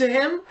go to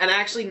him and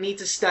actually need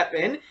to step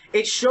in,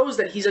 it shows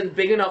that he's a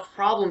big enough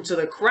problem to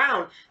the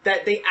crown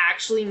that they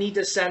actually need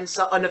to send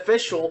an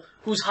official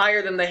who's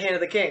higher than the hand of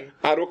the king.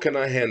 Otto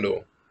cannot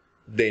handle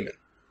Daemon.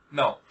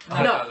 No,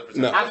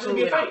 absolutely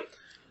not.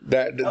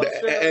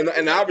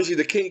 And obviously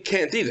the king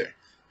can't either.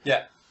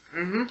 Yeah.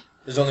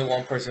 There's only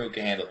one person who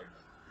can handle him.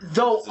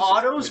 Though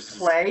Otto's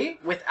play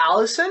with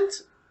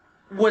Alicent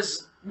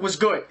was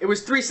good. It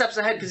was 3 steps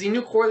ahead because he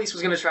knew Corlys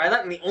was going to try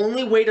that, and the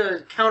only way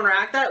to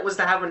counteract that was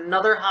to have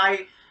another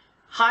high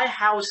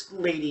house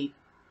lady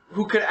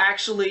who could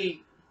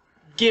actually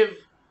give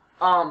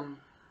a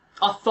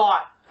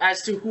thought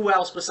as to who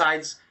else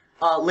besides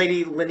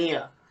Lady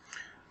Linnea.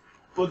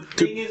 But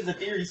the thing is, the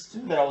theories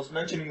too that I was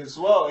mentioning as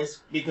well is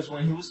because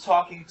when he was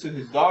talking to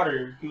his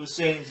daughter, he was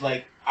saying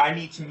like, "I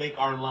need to make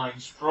our line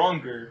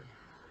stronger.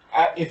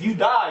 If you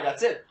die,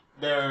 that's it.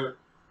 Their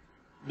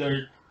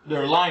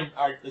line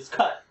is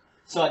cut."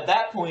 So at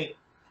that point,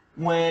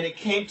 when it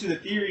came to the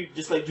theory,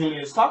 just like Julien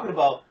was talking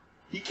about,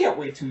 he can't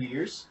wait 2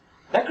 years.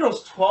 That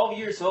girl's 12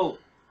 years old.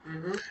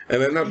 And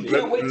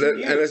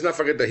let's not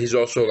forget that he's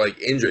also like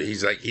injured.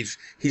 He's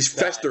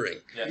festering.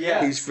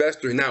 Yeah. He's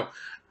festering now.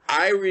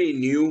 I already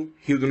knew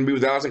he was going to be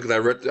with Alicent because I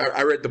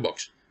read the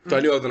books, so I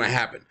knew it was going to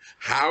happen.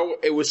 How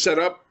it was set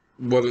up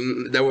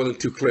wasn't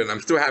too clear, and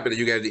I'm still happy that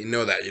you guys didn't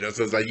know that. You know,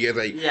 so it's like you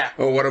guys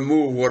oh, what a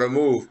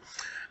move.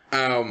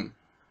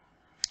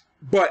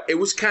 But it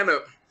was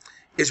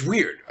it's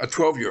weird. A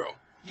 12-year-old.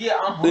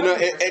 Yeah. You know,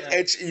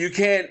 it's you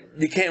can't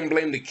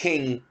blame the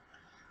king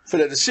for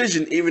the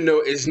decision, even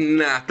though it's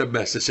not the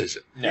best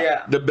decision. No.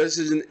 Yeah. The best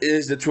decision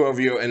is the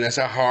 12-year-old, and that's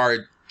a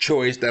hard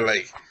choice that,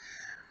 like,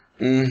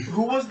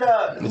 Who was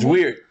the? it's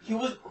weird. Who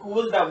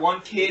was that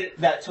one kid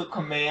that took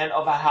command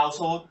of a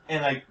household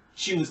and like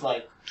she was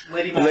like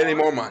Lady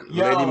Mormont.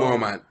 Lady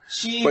Mormont.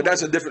 But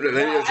that's a different.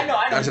 I know.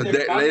 That's a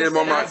different. Lady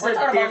We're Mormont.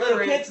 talking about little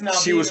kids now.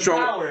 She was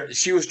strong.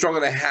 She was stronger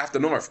than half the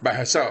North by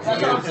herself.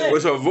 That's what I'm saying.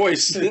 With her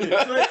voice. So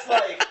it's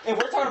like, if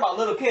we're talking about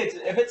little kids,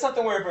 if it's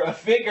something where a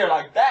figure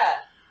like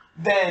that,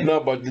 then No,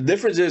 but the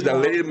difference is that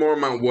Lady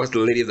Mormont was the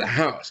lady of the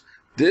house.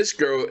 This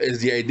girl is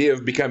the idea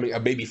of becoming a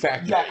baby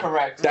factory. Yeah,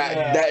 correct.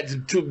 That's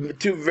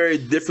two very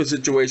different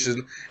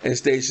situations and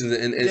stations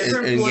in games.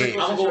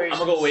 I'm gonna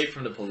go away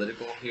from the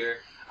political here.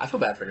 I feel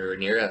bad for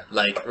Rhaenyra.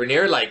 Like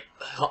Rhaenyra, like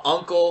her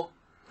uncle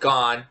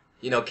gone.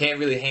 You know, can't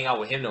really hang out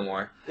with him no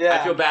more. Yeah.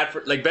 I feel bad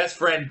for like best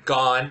friend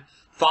gone.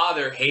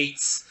 Father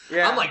hates.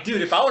 Yeah. I'm like,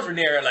 dude, if I was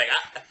Rhaenyra, like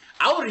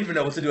I wouldn't even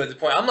know what to do at this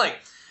point. I'm like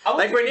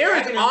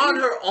Rhaenyra is on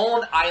her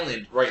own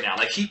island right now.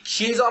 Like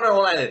she's on her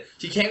own island.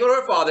 She can't go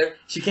to her father.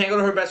 She can't go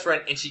to her best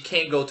friend, and she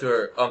can't go to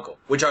her uncle,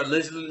 which are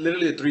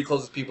literally the three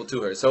closest people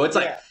to her. So it's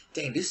like,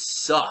 dang, this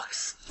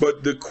sucks.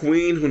 But the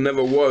queen, who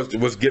never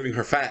was giving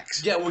her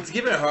facts. Yeah, was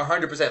giving her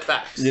 100%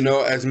 facts. You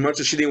know, as much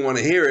as she didn't want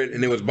to hear it,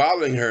 and it was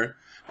bothering her.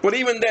 But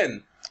even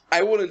then,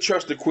 I wouldn't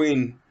trust the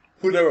queen.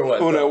 Who never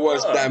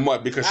was that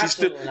much, because she's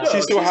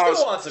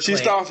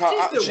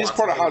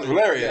part of House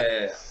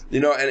Valeria. Yeah. You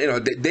know, and you know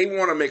they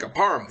want to make a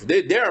power move.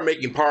 They are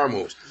making power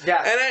moves.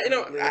 Yeah. And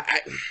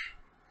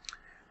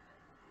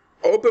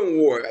open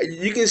war.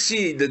 You can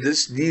see that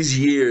these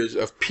years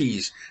of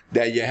peace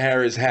that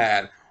Jaehaerys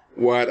had.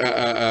 What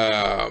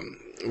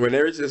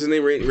Rhaenyra, is his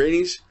name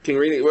Rhaenys? King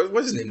Rhaenys.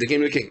 What's his name? The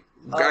King of the King.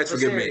 Guys,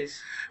 forgive me.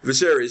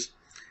 Viserys.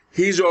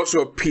 He's also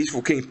a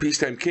peaceful king,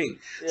 peacetime king.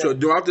 Yeah. So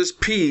throughout this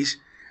peace,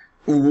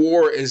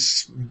 war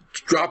is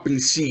dropping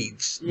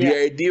seeds. Yeah.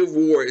 The idea of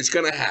war is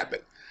gonna happen.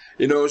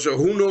 You know, so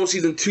who knows?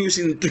 Season 2,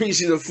 Season 3,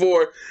 Season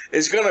 4,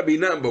 it's gonna be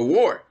nothing but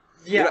war.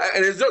 Yeah, you know,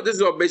 and this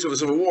is all based on the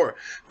Civil War.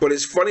 But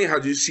it's funny how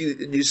you see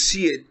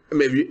it. I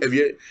mean,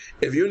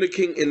 if you're in the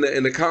king in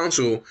the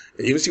council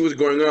and you see what's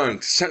going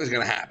on, something's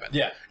gonna happen.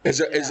 Yeah,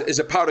 it's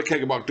a powder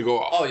keg about to go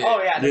off. Oh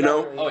yeah, you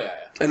know. Oh yeah.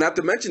 And not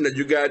to mention that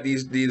you got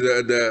these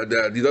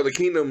other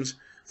kingdoms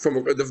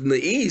from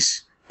the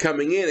east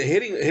coming in and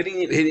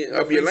hitting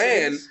up your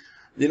land.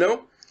 You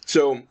know,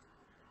 so.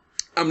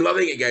 I'm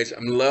loving it, guys.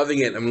 I'm loving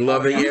it. I'm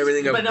loving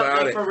everything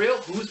about it. For real,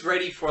 who's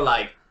ready for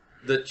like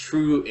the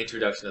true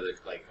introduction of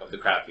the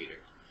crab feeder?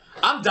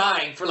 I'm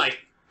dying for like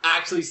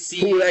actually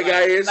seeing who that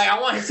guy is. Like I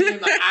want to see him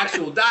like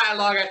actual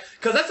dialogue,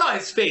 because that's on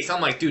his face.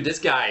 I'm like, dude, this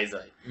guy is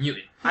like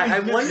mutant.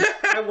 I wonder.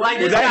 Like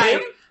this guy.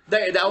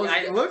 That was.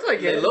 It looked like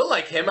him. It looked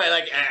like him.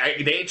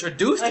 They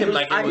introduced him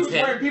like it was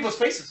him. Wearing people's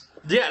faces.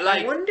 Yeah,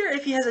 like. I wonder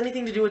if he has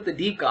anything to do with the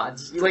deep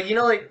gods. Like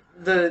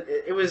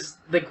it was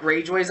the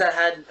Greyjoys that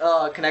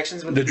had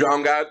connections with the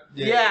Drown God.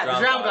 Yeah, the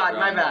Drown God.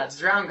 My bad, the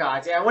Drown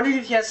Gods. Yeah, I wondered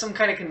if he has some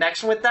kind of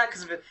connection with that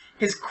because of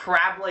his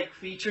crab-like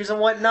features and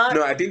whatnot.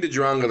 No, I think the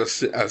Drown God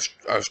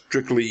are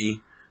strictly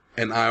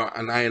an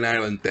Iron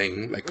Island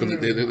thing. Like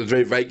the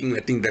Great Viking, I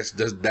think that's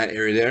just that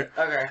area there.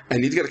 Okay.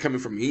 And he's got to come in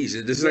from east.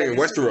 This is like in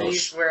Westeros.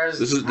 East, whereas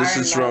this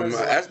is from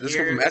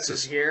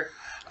Essos. Here.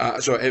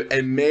 So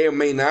it may or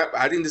may not.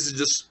 I think this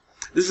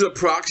is a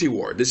proxy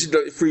war. This is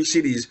the free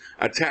cities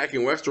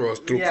attacking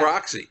Westeros through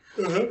proxy.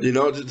 Mm-hmm. You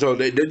know, so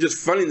they're just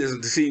funding this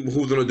to see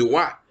who's going to do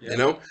what. Yeah. You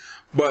know,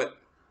 but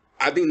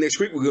I think next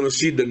week we're going to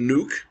see the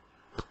nuke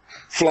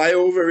fly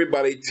over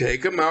everybody,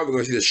 take them out. We're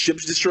going to see the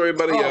ships destroy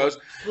everybody else.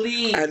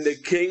 Please. And the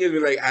king is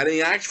like, I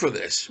didn't ask for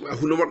this. Well,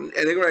 who know what? And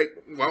they're like,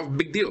 well,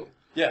 big deal.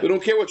 Yeah. We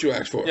don't care what you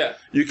asked for. Yeah.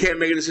 You can't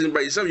make a decision by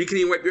yourself. You can't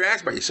even wipe your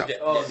ass by yourself. Yeah.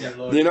 Oh, yeah,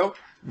 Lord. You know,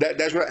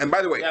 that's what. And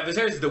by the way, yeah,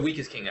 Viserys is the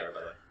weakest king ever. By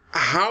the way.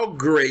 How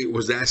great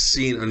was that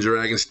scene on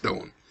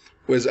Dragonstone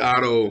with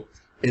Otto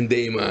and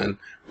Daemon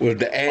with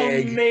the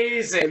egg?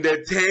 Amazing. And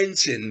the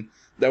tension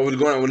that was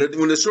going on.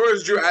 When the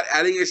swords drew,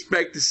 I didn't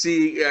expect to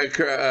see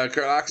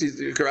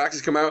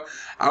Caraxes come out.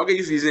 I'll get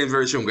used to these names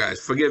very soon,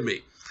 guys. Forgive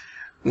me.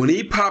 When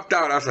he popped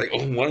out, I was like,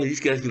 oh, what are these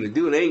guys going to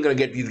do? They ain't going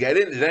to get these guys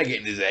in. They're not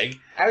getting this egg.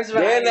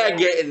 They're not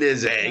getting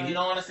this egg. You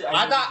know, honestly,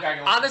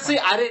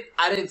 I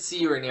didn't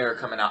see Rhaenyra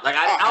coming out. Like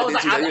I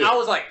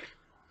was like,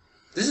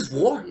 this is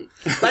war.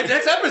 Like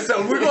next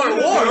episode, we're going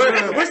to war.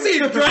 We're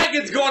seeing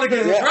dragons going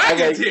against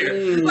dragons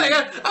here. Like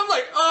I'm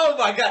like, oh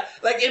my god.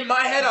 Like in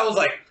my head, I was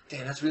like,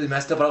 damn, that's really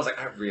messed up. But I was like,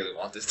 I really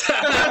want this to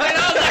happen.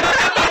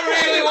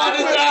 I really want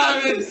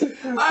this to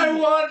happen. I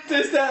want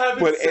this to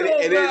happen. But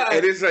bad.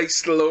 it is like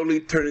slowly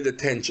turning the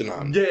tension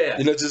on. Yeah.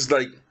 You know, just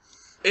like.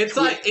 It's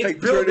like it's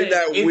building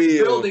that wheel.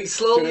 It's building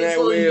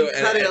slowly. You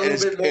cut it a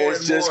little bit more.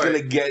 It's just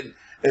gonna get.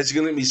 It's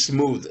gonna be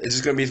smooth. It's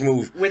just gonna be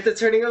smooth. With the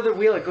turning of the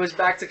wheel, it goes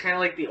back to kind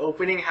of like the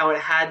opening, how it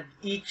had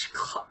each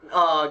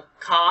cog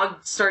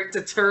start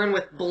to turn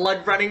with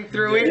blood running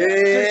through it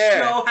to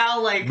show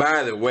how like.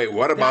 By the way,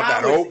 what about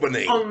that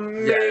opening?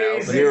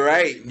 Amazing. You're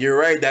right. You're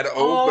right. That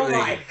opening.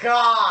 Oh my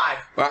god!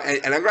 Well,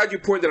 and I'm glad you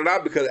pointed it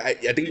out because I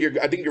think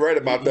you're right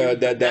about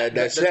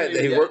that set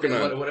that he's working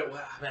on.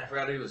 Man, I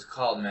forgot what it was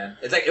called, man.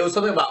 It's like it was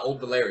something about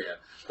Old Valyria.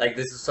 Like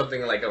this is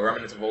something like a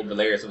remnant of Old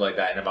Valyria, something like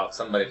that, and about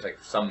somebody like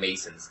some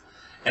Masons.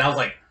 And I was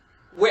like,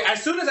 wait,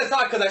 as soon as I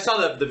saw it, because I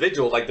saw the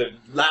vigil, like the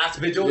last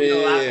vigil, the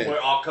last one where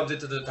it all comes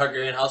into the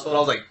Targaryen household, I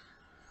was like,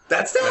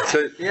 that's that. That's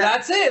it. Yeah.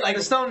 That's it. Like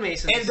the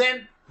stonemasons. And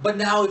then, but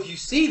now if you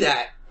see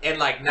that, and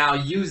like now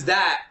use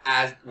that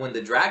as when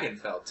the dragon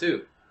fell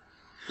too.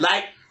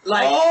 Like,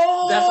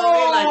 oh! That's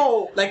what I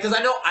mean. Like, because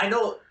I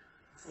know.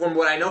 From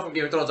what I know from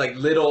Game of Thrones,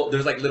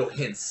 there's little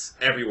hints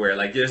everywhere.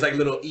 Like there's like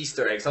little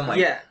Easter eggs. So I'm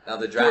like, now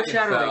the dragon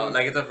fell.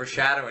 Like it's a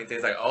foreshadowing thing.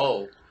 It's like,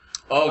 oh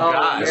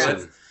god.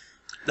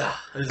 Yeah.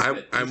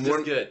 I'm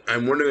wondering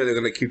if they're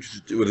gonna keep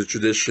with the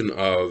tradition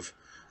of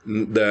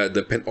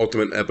the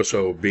penultimate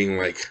episode being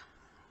like,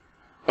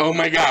 oh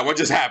my god, what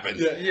just happened?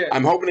 Yeah.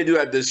 I'm hoping they do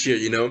that this year.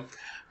 You know.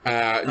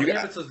 How many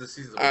episodes this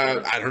season?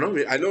 I don't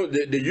know. I know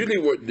they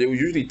were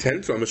usually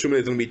 10, so I'm assuming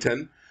it's gonna be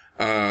 10.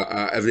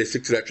 If they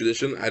stick to that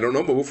tradition, I don't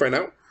know, but we'll find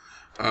out.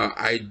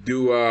 I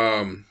do.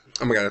 Oh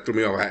my god, that threw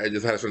me off. I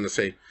just had something to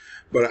say,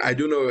 but I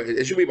do know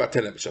it should be about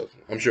 10 episodes.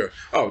 I'm sure.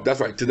 Oh, that's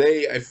right.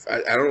 Today, I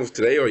don't know if it's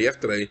today or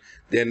yesterday,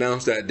 they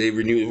announced that they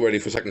renewed already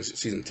for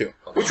season 2,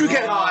 which we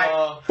can't.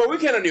 But we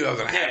kind of knew that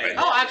was gonna happen.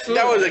 Oh,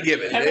 absolutely. That was a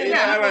given.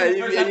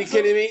 Are you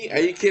kidding me? Are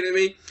you kidding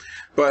me?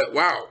 But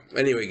wow.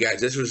 Anyway,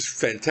 guys, this was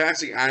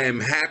fantastic. I am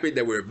happy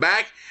that we're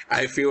back.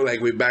 I feel like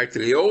we're back to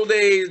the old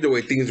days, the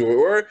way things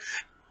were.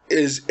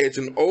 It's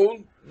an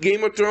old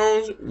Game of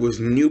Thrones with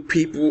new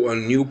people, a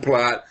new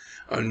plot,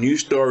 a new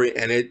story,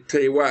 and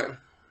tell you what,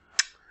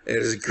 it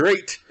is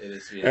great. It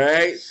is. All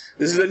right,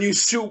 this is a new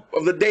soup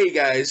of the day,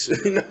 guys.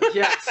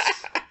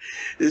 Yes.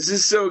 This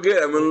is so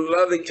good. I'm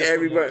loving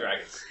everybody.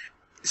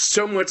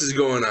 So much is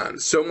going on.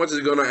 So much is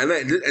going on,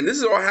 and this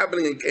is all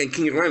happening in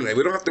King's Landing.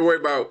 We don't have to worry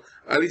about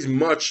at least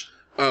much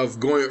of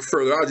going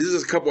further out. There's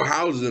just a couple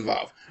houses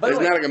involved. There's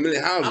not like a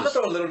million houses. I'm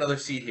gonna throw another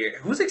seed here.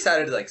 Who's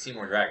excited to like see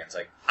more dragons?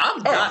 Like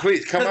I'm not. Oh,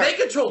 please come on. Because they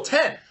control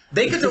 10.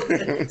 They control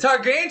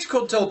Targaryens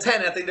control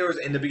 10. I think there was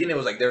in the beginning it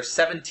was like there were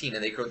 17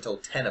 and they control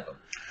 10 of them.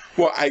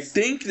 Well, I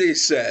think they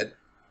said.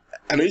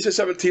 I know you said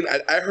 17.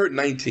 I heard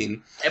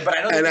 19. But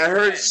I know. And I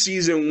heard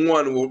season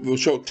 1 will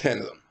show 10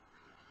 of them.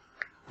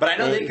 But I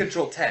know they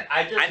control 10.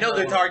 I know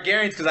they're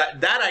Targaryens because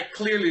I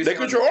clearly. They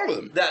control all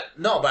of them.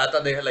 No, but I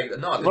thought they had like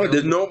no.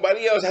 There's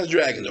nobody else has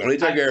dragons. Only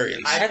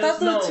Targaryens. I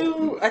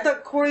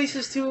thought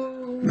Corlys'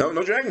 two.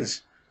 No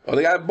dragons. Oh,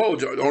 they got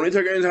boats. Only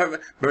Targaryens have.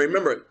 But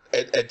remember,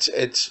 it's.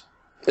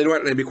 You know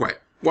what? Let me be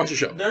quiet. Watch the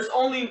show. There's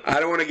only. I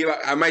don't want to give.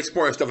 I might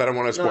spoil stuff I don't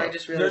want to spoil. No, I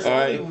just realized.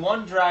 There's only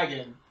one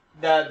dragon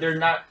that they're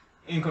not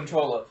in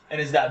control of, and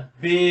it's that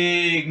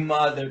big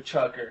mother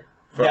chucker.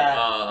 From,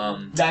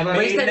 that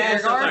made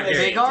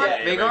Rhaegar?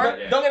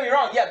 Don't get me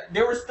wrong. Yeah,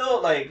 they were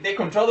still like they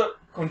control that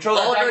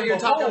dragon you're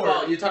talking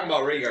about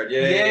Rhaegar.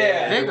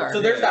 Yeah. Rhaegar.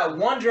 So there's that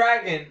one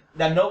dragon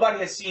that nobody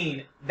has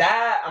seen.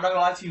 That I'm not gonna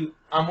lie to you.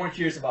 I'm more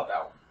curious about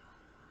that one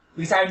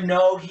because I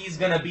know he's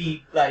gonna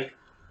be like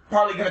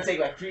probably gonna take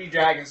like 3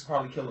 dragons to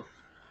probably kill him.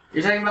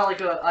 You're talking about like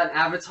an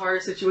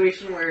Avatar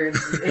situation where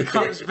it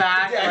comes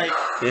back like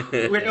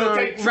with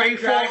the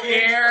rightful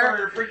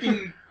heir, or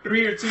freaking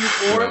 3 or 2,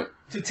 4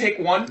 to take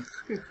 1.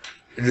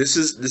 This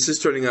is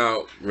turning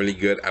out really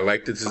good. I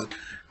like this.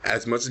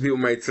 As much as people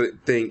might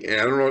think, and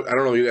I don't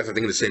know if you guys are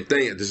thinking the same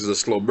thing. This is a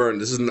slow burn.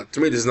 This is not,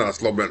 to me. This is not a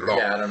slow burn at all.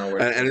 Yeah, I don't know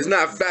where. And it's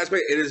not fast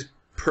paced. It is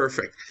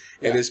perfect.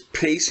 Yeah. It is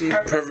pacing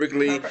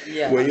perfectly.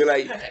 Yeah. Where you're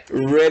like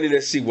ready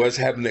to see what's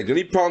happening. The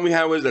only problem we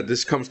have is that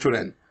this comes to an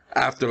end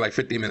after like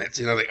 50 minutes.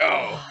 You know, like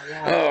I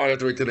have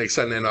to wait till next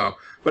Sunday and all.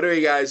 But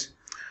anyway, guys,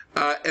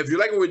 if you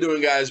like what we're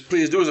doing, guys,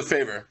 please do us a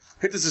favor.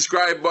 Hit the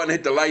subscribe button,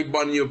 hit the like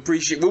button. We would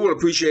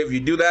appreciate if you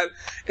do that.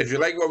 If you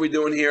like what we're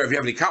doing here, if you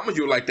have any comments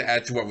you would like to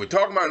add to what we're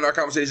talking about in our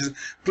conversations,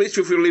 please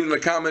feel free to leave in the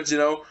comments. You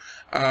know,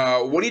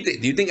 what do you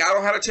think? Do you think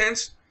Otto had a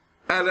chance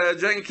at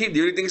Dragon Keep? Do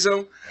you really think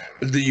so?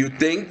 Do you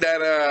think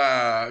that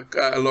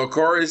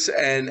Locoris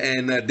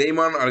and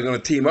Daemon are going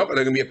to team up? Are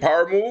they going to be a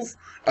power move?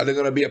 Are they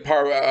going to be a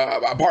power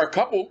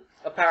couple?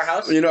 A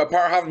powerhouse? You know, a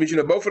powerhouse between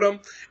the both of them.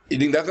 You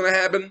think that's going to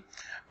happen?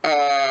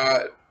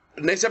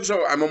 Next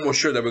episode, I'm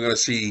almost sure that we're going to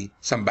see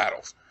some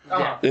battles.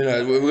 You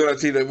know, we're going to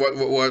see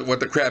what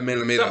the crab men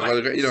are made of.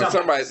 You know,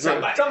 somebody's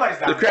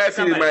the crab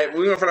feeders might.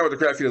 We're going to find out what the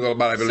crab feeders is all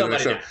about. I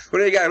believe.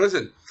 But hey, guys,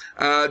 listen.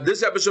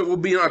 This episode will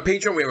be on our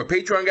Patreon. We have a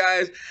Patreon,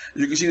 guys.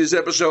 You can see this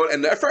episode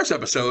and that first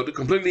episode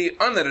completely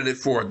unedited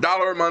for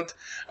 $1 a month.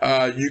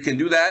 You can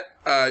do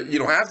that. You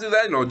don't have to do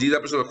that. You know, these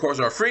episodes, of course,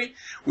 are free.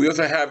 We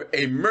also have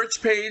a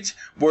merch page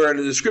where in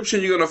the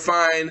description you're going to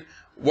find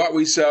what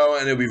we sell,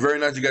 and it'll be very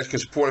nice. You guys can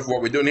support us for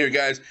what we're doing here,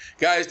 guys.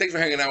 Guys, thanks for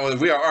hanging out with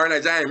us. We are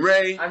R-Nights. I am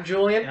Ray. I'm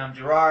Julien. And I'm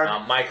Gerard.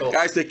 I'm Michael.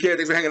 Guys, take care.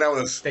 Thanks for hanging out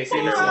with us. Stay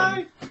safe,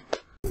 everyone.